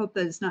 and we hope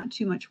that it's not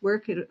too much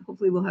work.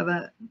 Hopefully we'll have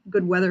a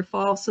good weather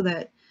fall so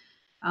that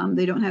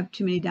they don't have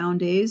too many down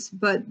days.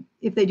 But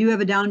if they do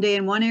have a down day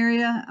in one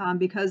area,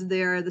 because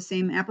they're the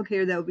same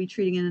applicator that will be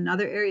treating in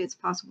another area, it's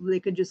possible they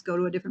could just go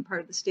to a different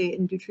part of the state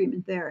and do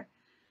treatment there.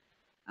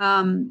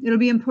 It'll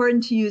be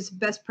important to use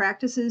best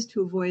practices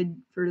to avoid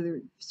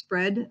further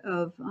spread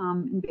of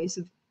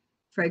invasive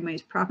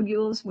Phragmites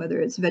propagules, whether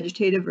it's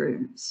vegetative or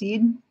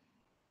seed.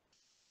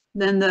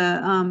 Then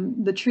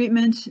the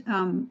treatment,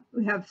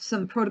 we have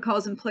some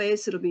protocols in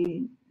place.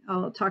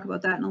 I'll talk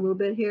about that in a little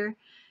bit here.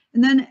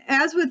 And then,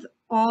 as with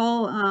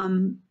all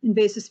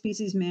invasive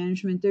species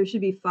management, there should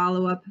be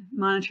follow-up,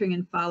 monitoring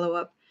and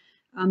follow-up.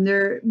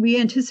 We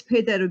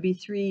anticipate that it would be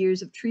 3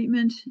 years of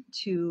treatment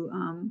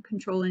to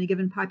control any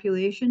given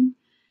population.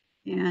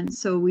 And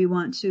so we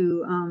want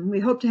to, we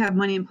hope to have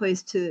money in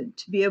place to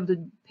be able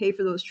to pay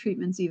for those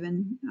treatments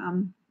even.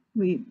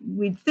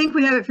 We think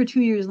we have it for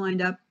 2 years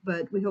lined up,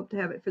 but we hope to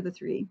have it for the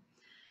 3.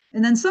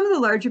 And then some of the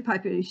larger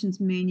populations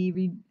may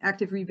need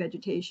active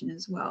revegetation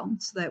as well,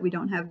 so that we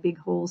don't have big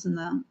holes in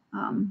the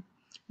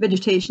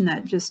vegetation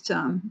that just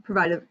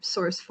provide a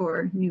source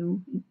for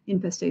new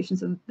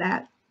infestations of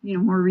that,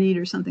 more reed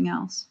or something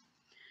else.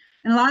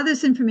 And a lot of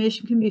this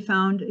information can be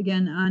found,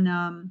 again,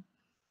 on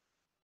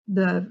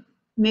the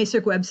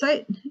MNPhrag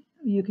website.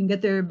 You can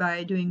get there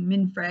by doing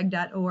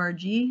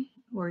MNPhrag.org,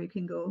 or you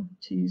can go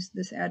to use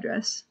this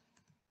address.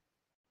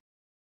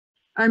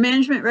 Our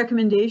management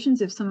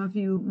recommendations, if some of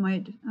you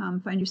might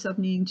find yourself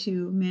needing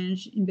to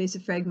manage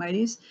invasive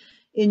Phragmites.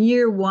 In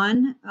year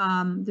 1,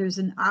 there's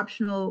an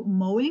optional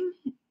mowing,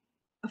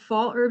 a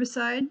fall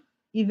herbicide,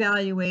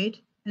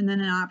 evaluate, and then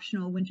an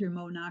optional winter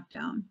mow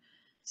knockdown.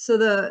 So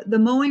the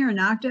mowing or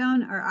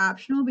knockdown are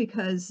optional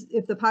because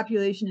if the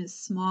population is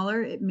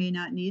smaller, it may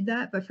not need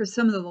that. But for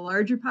some of the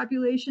larger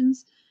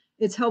populations,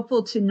 it's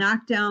helpful to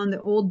knock down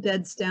the old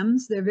dead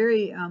stems. They're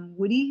very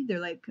woody. They're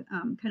like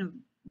kind of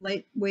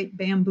lightweight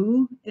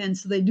bamboo. And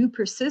so they do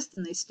persist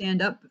and they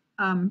stand up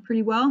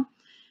pretty well.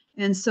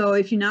 And so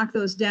if you knock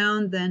those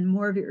down, then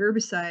more of your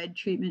herbicide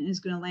treatment is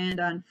going to land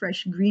on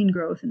fresh green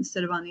growth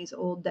instead of on these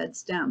old dead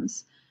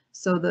stems.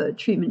 So the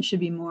treatment should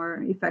be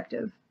more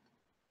effective.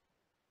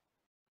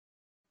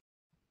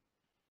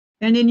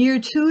 And in year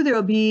 2, there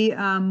will be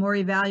more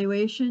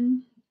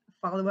evaluation,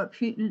 follow-up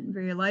treatment,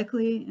 very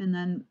likely, and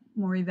then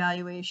more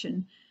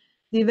evaluation.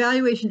 The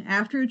evaluation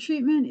after a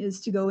treatment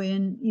is to go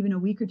in even a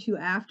week or 2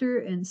 after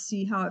and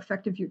see how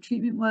effective your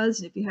treatment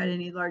was. If you had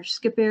any large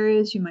skip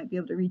areas, you might be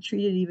able to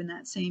retreat it even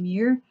that same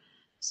year.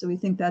 So we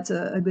think that's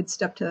a good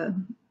step to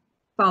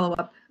follow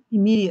up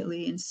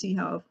immediately and see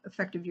how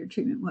effective your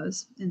treatment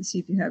was and see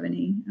if you have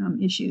any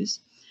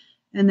issues.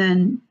 And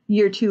then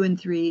year 2 and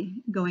 3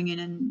 going in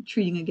and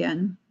treating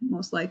again,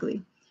 most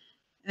likely.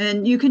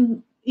 And you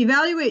can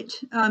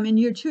evaluate in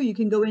year 2, you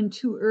can go in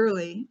too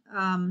early.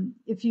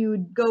 If you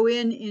go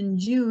in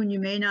June, you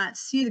may not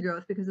see the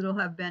growth because it'll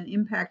have been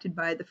impacted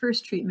by the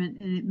first treatment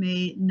and it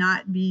may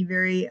not be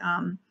very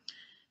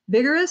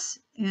vigorous.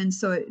 And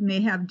so it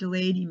may have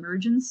delayed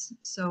emergence.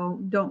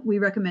 So we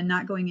recommend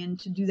not going in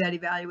to do that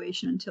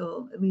evaluation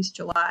until at least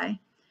July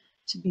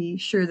to be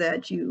sure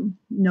that you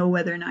know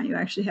whether or not you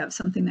actually have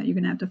something that you're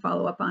going to have to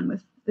follow up on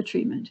with the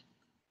treatment.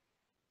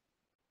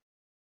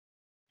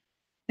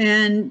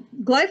 And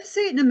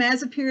glyphosate and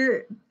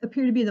imazapyr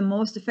appear to be the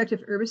most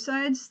effective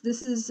herbicides.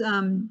 This is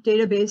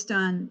data based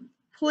on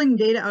pulling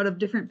data out of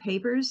different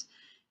papers.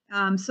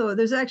 So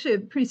there's actually a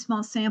pretty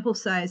small sample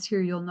size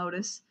here, you'll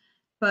notice.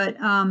 But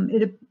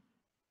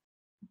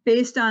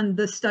based on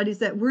the studies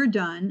that were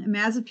done,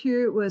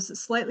 imazapyr was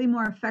slightly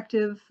more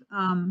effective,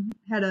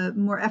 had a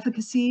more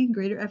efficacy,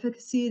 greater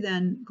efficacy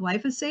than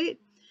glyphosate.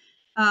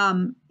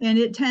 And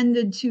it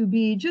tended to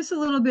be just a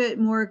little bit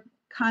more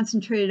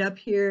concentrated up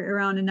here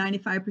around a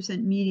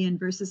 95% median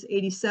versus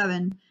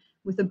 87,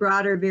 with a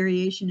broader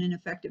variation in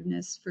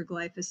effectiveness for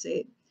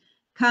glyphosate.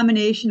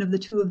 Combination of the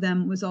two of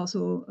them was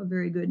also a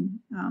very good,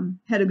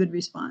 had a good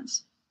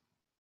response.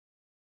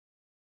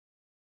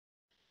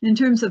 In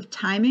terms of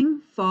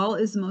timing, fall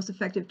is the most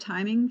effective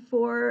timing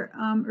for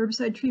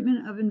herbicide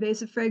treatment of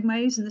invasive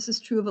Phragmites, and this is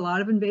true of a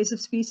lot of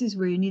invasive species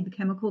where you need the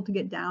chemical to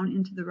get down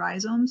into the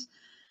rhizomes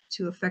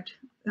to affect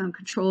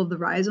control of the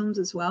rhizomes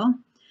as well.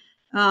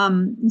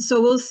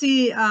 So we'll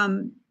see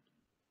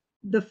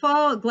the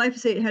fall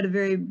glyphosate had a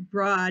very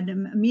broad, a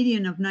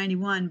median of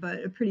 91,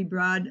 but a pretty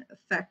broad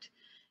effect.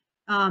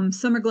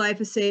 Summer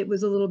glyphosate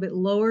was a little bit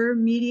lower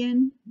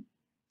median,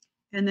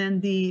 and then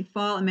the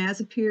fall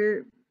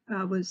imazapyr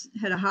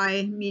had a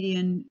high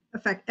median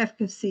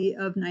efficacy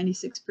of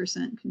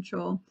 96%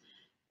 control.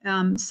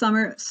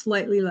 Summer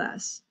slightly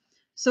less.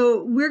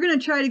 So we're going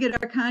to try to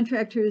get our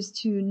contractors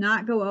to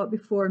not go out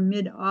before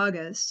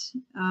mid-August.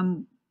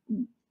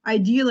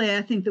 Ideally,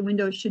 I think the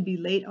window should be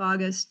late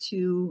August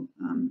to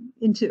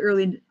into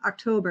early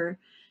October.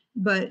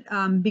 But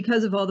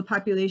because of all the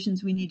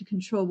populations we need to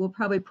control, we'll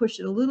probably push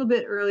it a little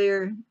bit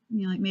earlier,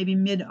 like maybe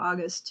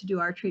mid-August to do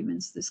our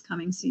treatments this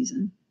coming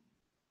season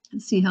and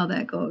see how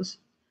that goes.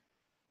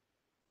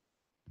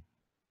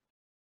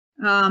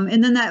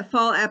 And then that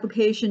fall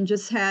application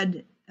just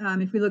had,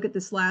 if we look at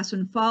this last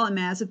one, fall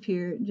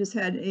imazapyr just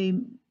had a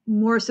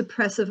more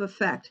suppressive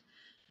effect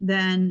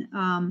than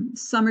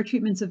summer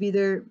treatments of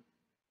either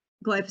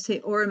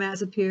glyphosate or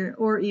imazapyr,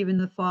 or even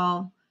the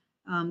fall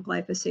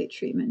glyphosate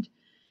treatment.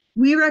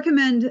 We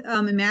recommend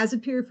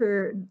imazapyr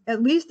for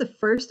at least the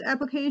first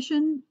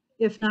application,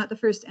 if not the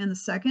first and the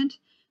second,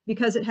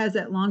 because it has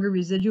that longer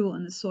residual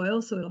in the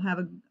soil, so it'll have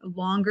a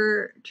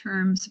longer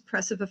term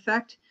suppressive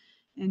effect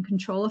and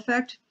control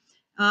effect.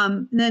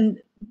 Then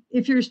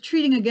if you're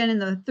treating again in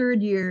the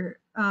third year,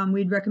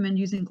 we'd recommend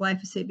using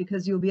glyphosate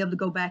because you'll be able to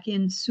go back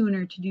in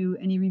sooner to do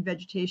any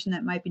revegetation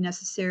that might be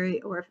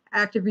necessary, or if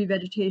active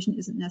revegetation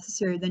isn't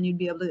necessary, then you'd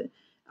be able to,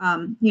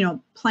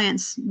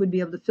 plants would be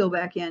able to fill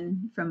back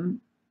in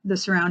from the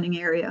surrounding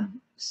area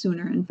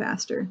sooner and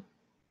faster.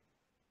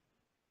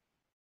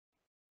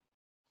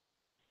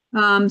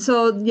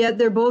 So yeah,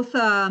 they're both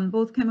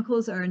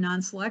chemicals are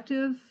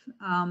non-selective.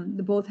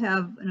 They both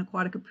have an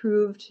aquatic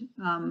approved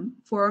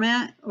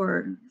format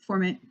or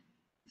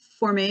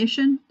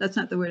formation. That's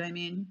not the word I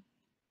mean.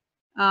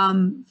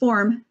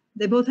 Form.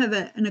 They both have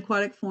an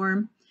aquatic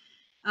form.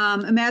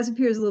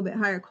 Imazapyr is a little bit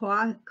higher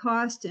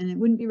cost, and it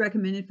wouldn't be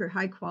recommended for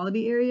high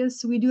quality areas.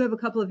 So we do have a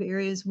couple of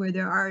areas where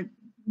there are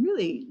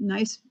really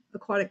nice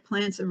aquatic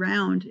plants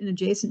around and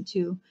adjacent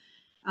to.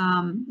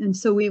 And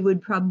so we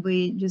would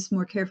probably just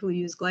more carefully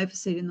use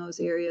glyphosate in those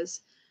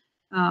areas.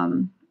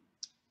 And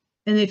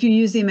if you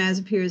use the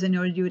imazapyr, as I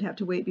noted, you would have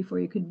to wait before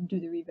you could do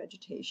the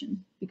revegetation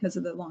because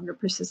of the longer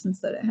persistence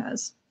that it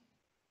has.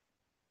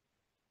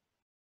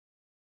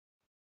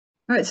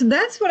 All right, so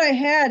that's what I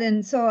had.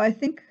 And so I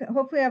think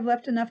hopefully I've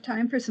left enough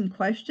time for some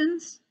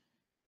questions.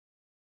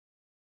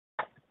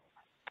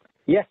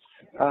 Yes,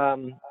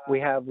 we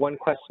have one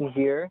question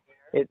here.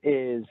 It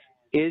is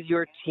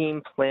your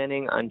team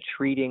planning on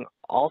treating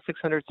all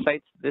 600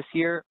 sites this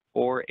year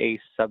or a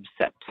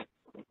subset?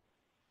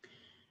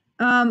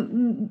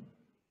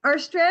 Our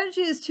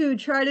strategy is to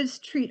try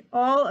to treat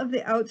all of the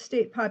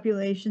outstate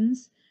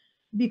populations,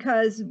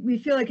 because we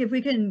feel like if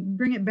we can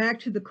bring it back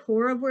to the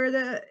core of where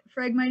the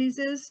Phragmites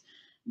is,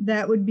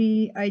 that would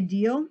be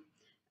ideal.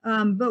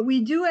 But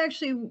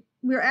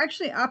we're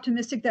actually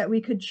optimistic that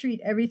we could treat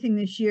everything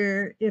this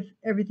year if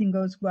everything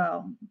goes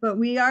well. But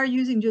we are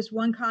using just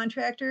one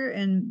contractor,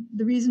 and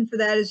the reason for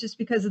that is just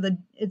because of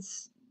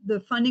the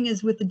funding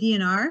is with the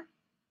DNR.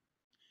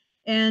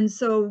 And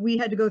so we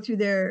had to go through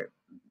their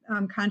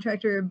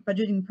contractor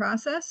budgeting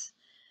process,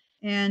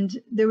 and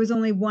there was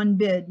only one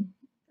bid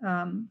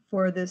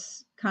for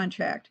this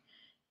contract.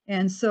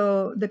 And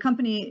so the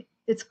company,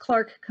 it's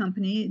Clark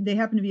Company. They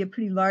happen to be a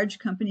pretty large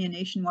company, a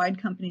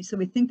nationwide company. So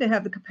we think they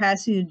have the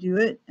capacity to do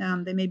it.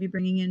 They may be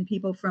bringing in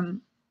people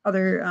from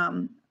other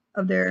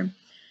of their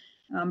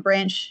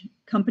branch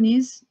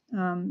companies.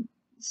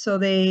 So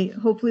they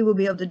hopefully will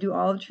be able to do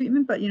all of the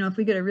treatment. But, if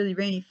we get a really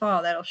rainy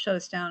fall, that'll shut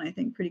us down, I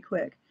think, pretty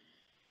quick.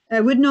 I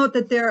would note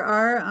that there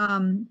are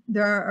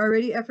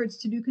already efforts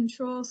to do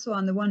control. So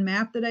on the one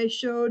map that I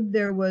showed,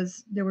 there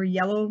were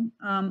yellow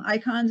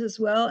icons as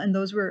well, and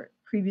those were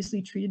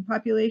previously treated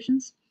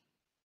populations.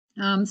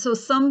 So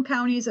some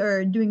counties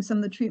are doing some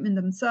of the treatment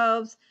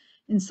themselves.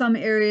 In some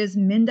areas,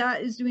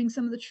 MnDOT is doing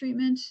some of the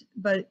treatment,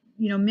 but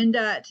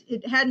MnDOT,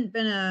 it hadn't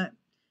been a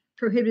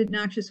prohibited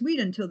noxious weed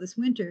until this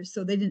winter,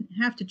 so they didn't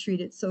have to treat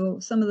it. So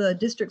some of the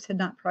districts had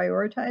not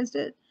prioritized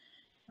it,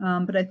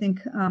 but I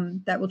think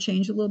that will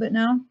change a little bit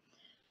now.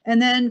 And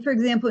then, for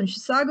example, in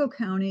Chisago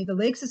County, the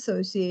Lakes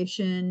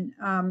Association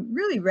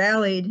really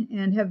rallied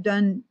and have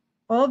done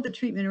all of the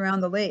treatment around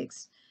the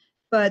lakes,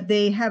 but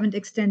they haven't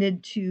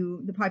extended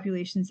to the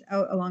populations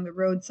out along the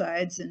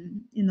roadsides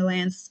and in the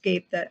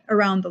landscape that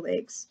around the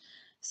lakes.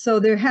 So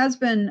there has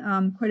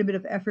been quite a bit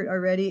of effort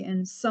already,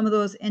 and some of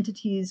those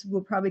entities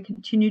will probably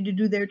continue to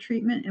do their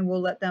treatment, and we'll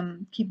let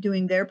them keep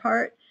doing their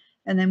part,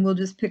 and then we'll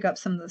just pick up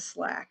some of the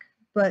slack.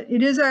 But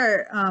it is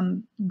our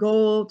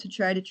goal to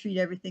try to treat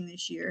everything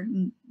this year,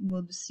 and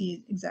we'll just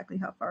see exactly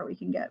how far we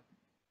can get.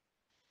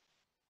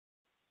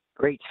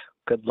 Great.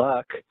 Good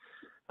luck.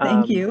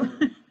 Thank you.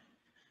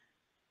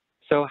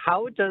 So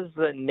how does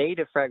the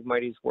native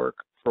Phragmites work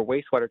for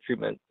wastewater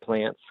treatment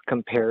plants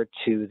compared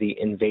to the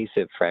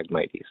invasive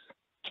Phragmites?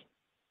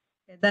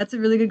 That's a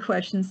really good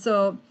question.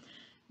 So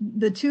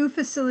the two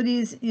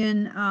facilities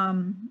in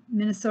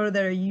Minnesota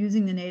that are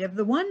using the native,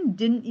 the one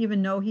didn't even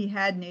know he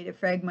had native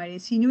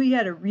Phragmites. He knew he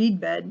had a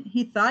reed bed.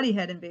 He thought he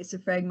had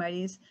invasive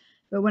Phragmites,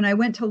 but when I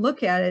went to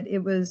look at it,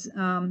 it was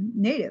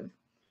native.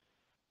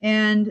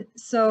 And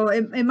so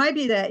it might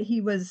be that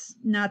he was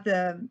not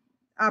the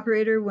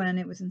operator when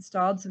it was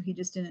installed, so he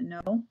just didn't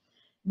know.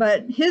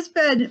 But his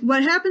bed,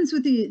 what happens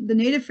with the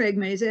native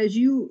Phragmites,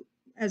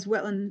 as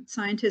wetland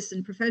scientists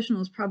and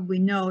professionals probably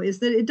know, is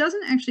that it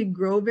doesn't actually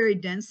grow very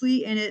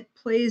densely, and it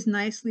plays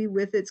nicely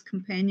with its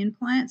companion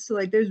plants. So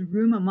like there's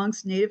room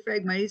amongst native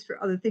Phragmites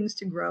for other things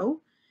to grow.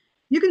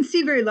 You can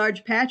see very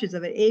large patches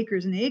of it,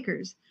 acres and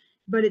acres,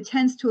 but it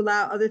tends to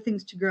allow other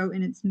things to grow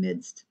in its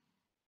midst,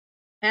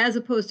 as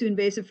opposed to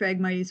invasive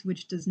Phragmites,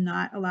 which does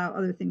not allow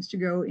other things to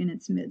grow in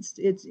its midst.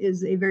 It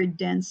is a very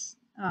dense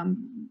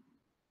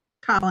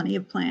colony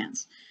of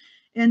plants.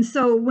 And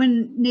so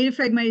when native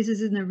Phragmites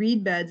is in the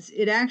reed beds,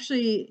 it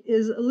actually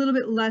is a little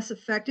bit less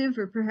effective,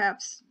 or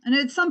perhaps, and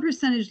it's some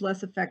percentage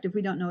less effective.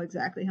 We don't know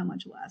exactly how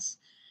much less,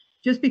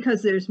 just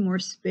because there's more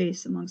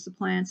space amongst the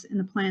plants, and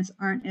the plants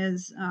aren't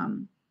as,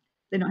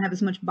 they don't have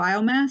as much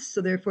biomass,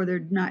 so therefore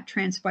they're not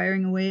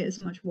transpiring away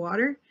as much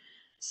water.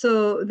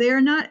 So they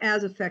are not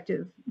as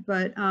effective,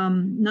 but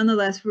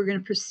nonetheless, we're going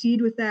to proceed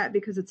with that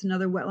because it's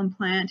another wetland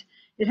plant.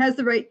 It has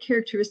the right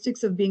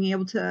characteristics of being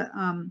able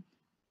to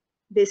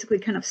basically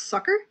kind of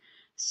sucker.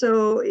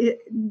 So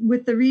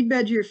with the reed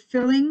bed, you're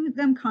filling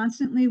them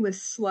constantly with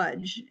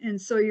sludge.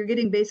 And so you're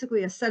getting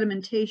basically a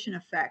sedimentation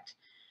effect.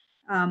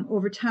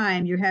 Over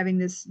time, you're having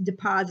this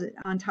deposit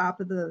on top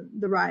of the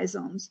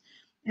rhizomes.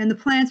 And the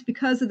plants,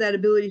 because of that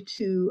ability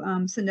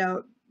to send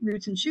out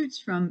roots and shoots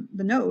from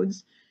the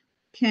nodes,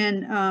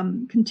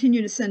 can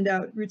continue to send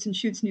out roots and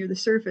shoots near the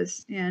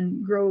surface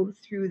and grow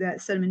through that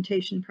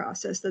sedimentation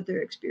process that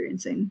they're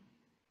experiencing.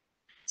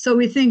 So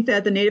we think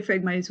that the native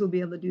Phragmites will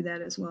be able to do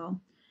that as well.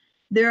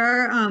 There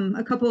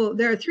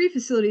are 3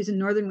 facilities in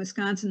northern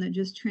Wisconsin that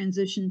just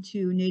transitioned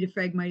to native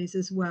Phragmites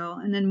as well.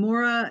 And then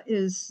Mora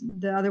is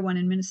the other one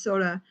in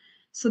Minnesota.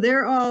 So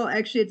they're all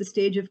actually at the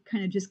stage of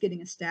kind of just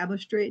getting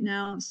established right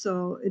now.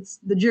 So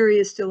the jury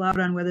is still out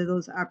on whether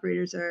those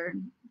operators are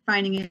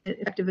finding it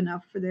effective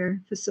enough for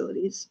their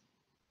facilities.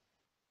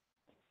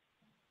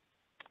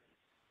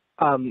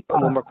 One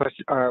more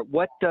question.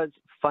 What does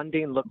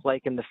funding look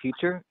like in the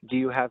future? Do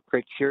you have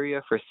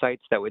criteria for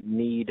sites that would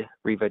need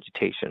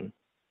revegetation?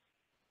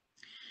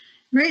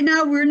 Right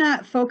now, we're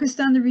not focused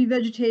on the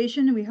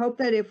revegetation. We hope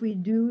that if we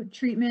do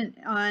treatment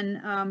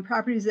on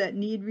properties that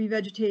need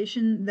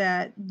revegetation,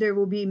 that there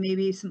will be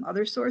maybe some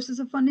other sources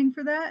of funding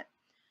for that.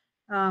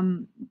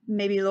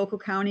 Maybe local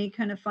county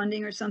kind of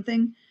funding or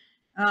something.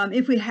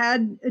 If we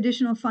had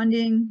additional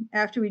funding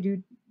after we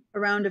do a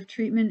round of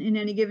treatment in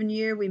any given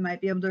year, we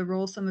might be able to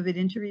roll some of it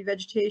into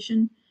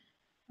revegetation.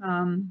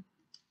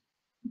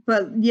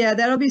 But yeah,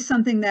 that'll be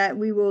something that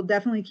we will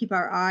definitely keep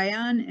our eye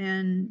on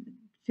and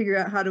figure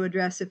out how to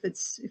address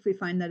if we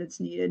find that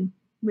it's needed,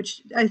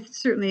 which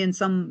certainly in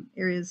some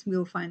areas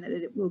we'll find that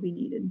it will be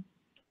needed.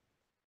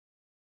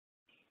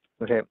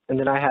 Okay, and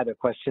then I had a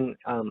question.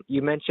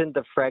 You mentioned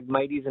the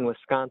Phragmites in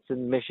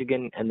Wisconsin,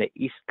 Michigan, and the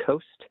East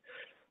Coast.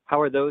 How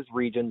are those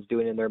regions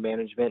doing in their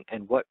management,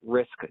 and what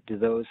risk do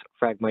those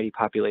Phragmite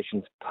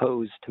populations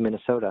pose to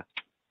Minnesota?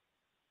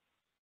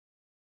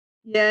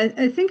 Yeah,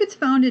 I think it's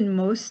found in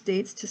most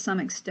states to some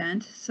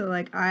extent. So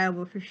like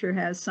Iowa for sure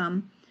has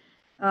some.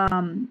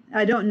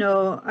 I don't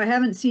know. I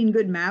haven't seen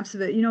good maps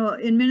of it. You know,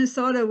 in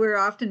Minnesota, we're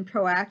often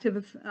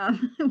proactive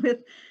with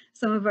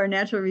some of our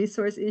natural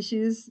resource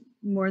issues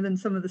more than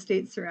some of the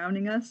states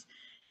surrounding us.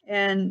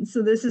 And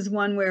so this is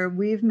one where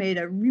we've made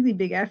a really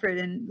big effort.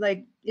 And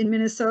like in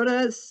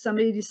Minnesota,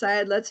 somebody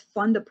decided, let's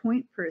fund a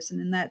point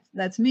person, and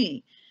that's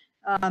me.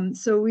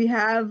 So we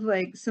have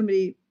like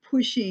somebody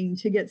pushing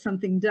to get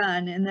something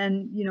done. And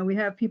then, you know, we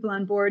have people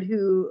on board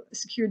who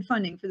secured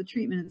funding for the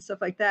treatment and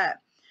stuff like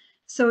that.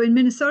 So in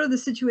Minnesota, the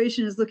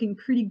situation is looking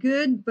pretty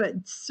good, but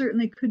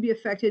certainly could be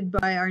affected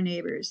by our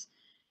neighbors.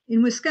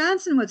 In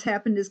Wisconsin, what's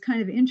happened is kind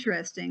of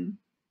interesting.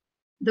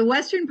 The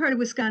western part of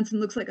Wisconsin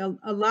looks like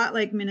a lot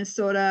like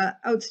Minnesota,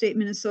 outstate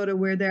Minnesota,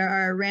 where there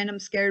are random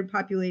scattered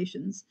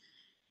populations.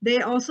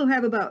 They also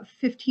have about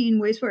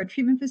 15 wastewater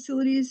treatment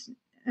facilities,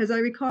 as I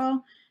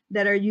recall,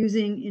 that are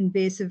using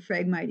invasive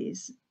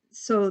Phragmites.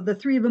 So the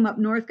 3 of them up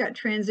north got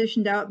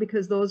transitioned out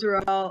because those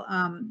are all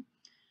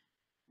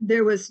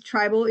there was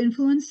tribal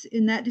influence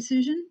in that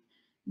decision.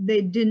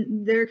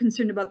 They're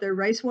concerned about their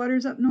rice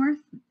waters up north.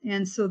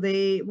 And so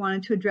they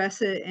wanted to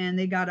address it, and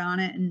they got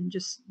on it and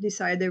just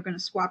decided they were going to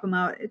swap them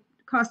out. It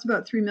cost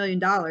about $3 million,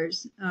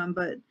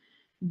 but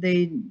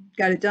they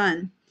got it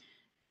done.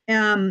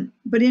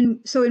 But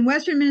in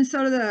Western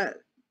Minnesota,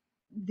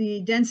 the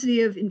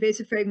density of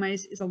invasive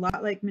Phragmites is a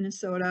lot like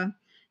Minnesota.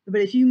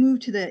 But if you move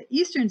to the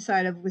eastern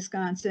side of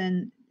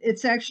Wisconsin,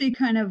 it's actually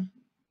kind of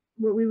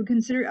what we would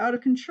consider out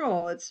of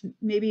control. It's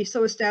maybe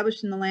so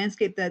established in the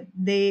landscape that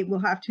they will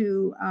have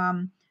to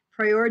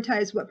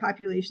prioritize what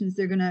populations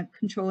they're going to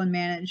control and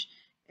manage,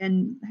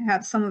 and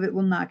have some of it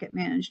will not get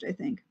managed, I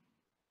think.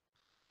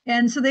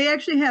 And so they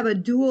actually have a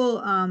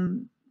dual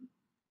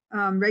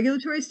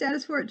regulatory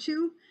status for it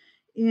too.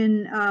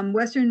 In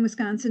western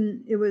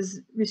Wisconsin, it was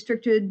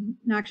restricted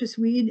noxious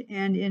weed,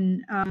 and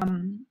in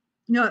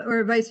no,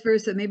 or vice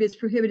versa. Maybe it's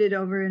prohibited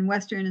over in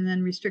western and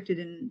then restricted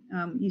in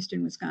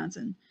eastern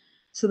Wisconsin.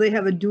 So they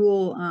have a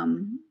dual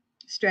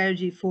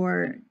strategy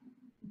for,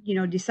 you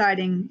know,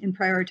 deciding and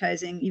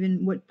prioritizing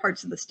even what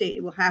parts of the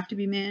state will have to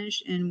be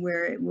managed and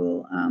where it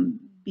will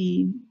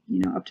be, you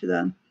know, up to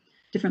the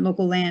different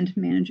local land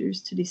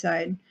managers to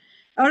decide.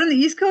 Out on the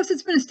East Coast,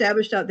 it's been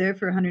established out there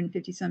for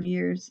 150 some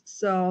years.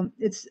 So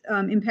it's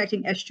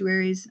impacting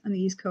estuaries on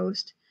the East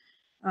Coast.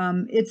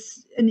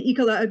 It's an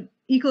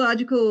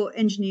ecological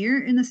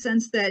engineer in the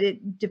sense that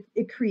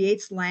it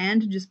creates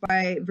land just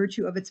by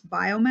virtue of its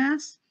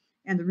biomass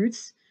and the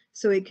roots,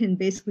 so it can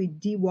basically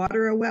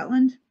dewater a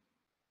wetland.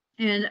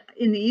 And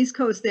in the East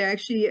Coast, they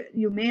actually,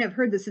 you may have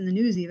heard this in the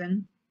news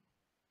even,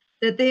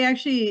 that they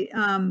actually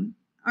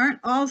aren't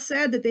all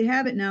sad that they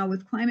have it now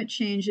with climate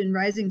change and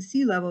rising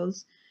sea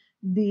levels.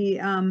 The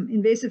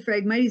invasive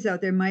Phragmites out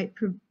there might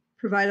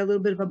provide a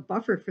little bit of a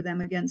buffer for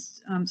them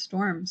against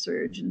storm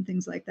surge and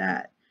things like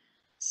that.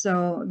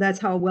 So that's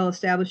how well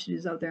established it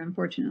is out there,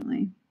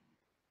 unfortunately,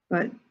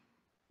 but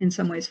in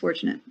some ways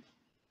fortunate.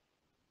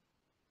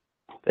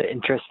 The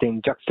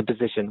interesting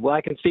juxtaposition. Well,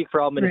 I can speak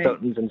for all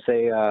Minnesotans and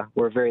say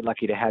we're very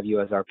lucky to have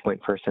you as our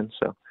point person.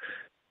 So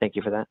thank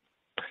you for that.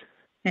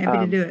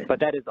 Happy to do it. But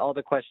that is all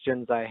the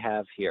questions I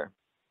have here.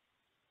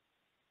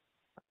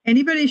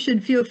 Anybody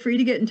should feel free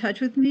to get in touch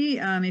with me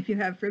if you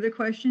have further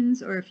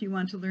questions or if you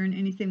want to learn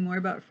anything more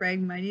about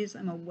Phragmites.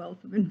 I'm a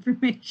wealth of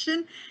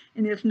information,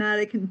 and if not,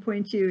 I can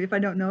point you, if I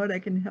don't know it, I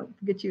can help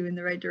get you in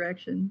the right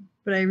direction.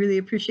 But I really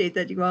appreciate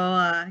that you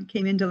all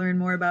came in to learn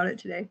more about it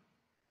today.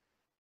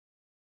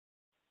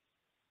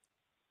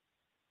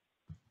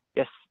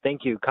 Yes,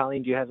 thank you.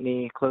 Colleen, do you have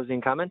any closing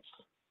comments?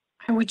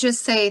 I would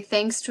just say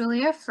thanks,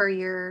 Julia, for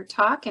your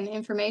talk and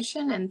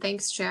information, and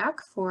thanks,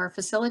 Jack, for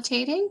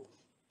facilitating,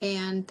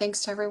 and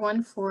thanks to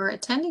everyone for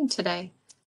attending today.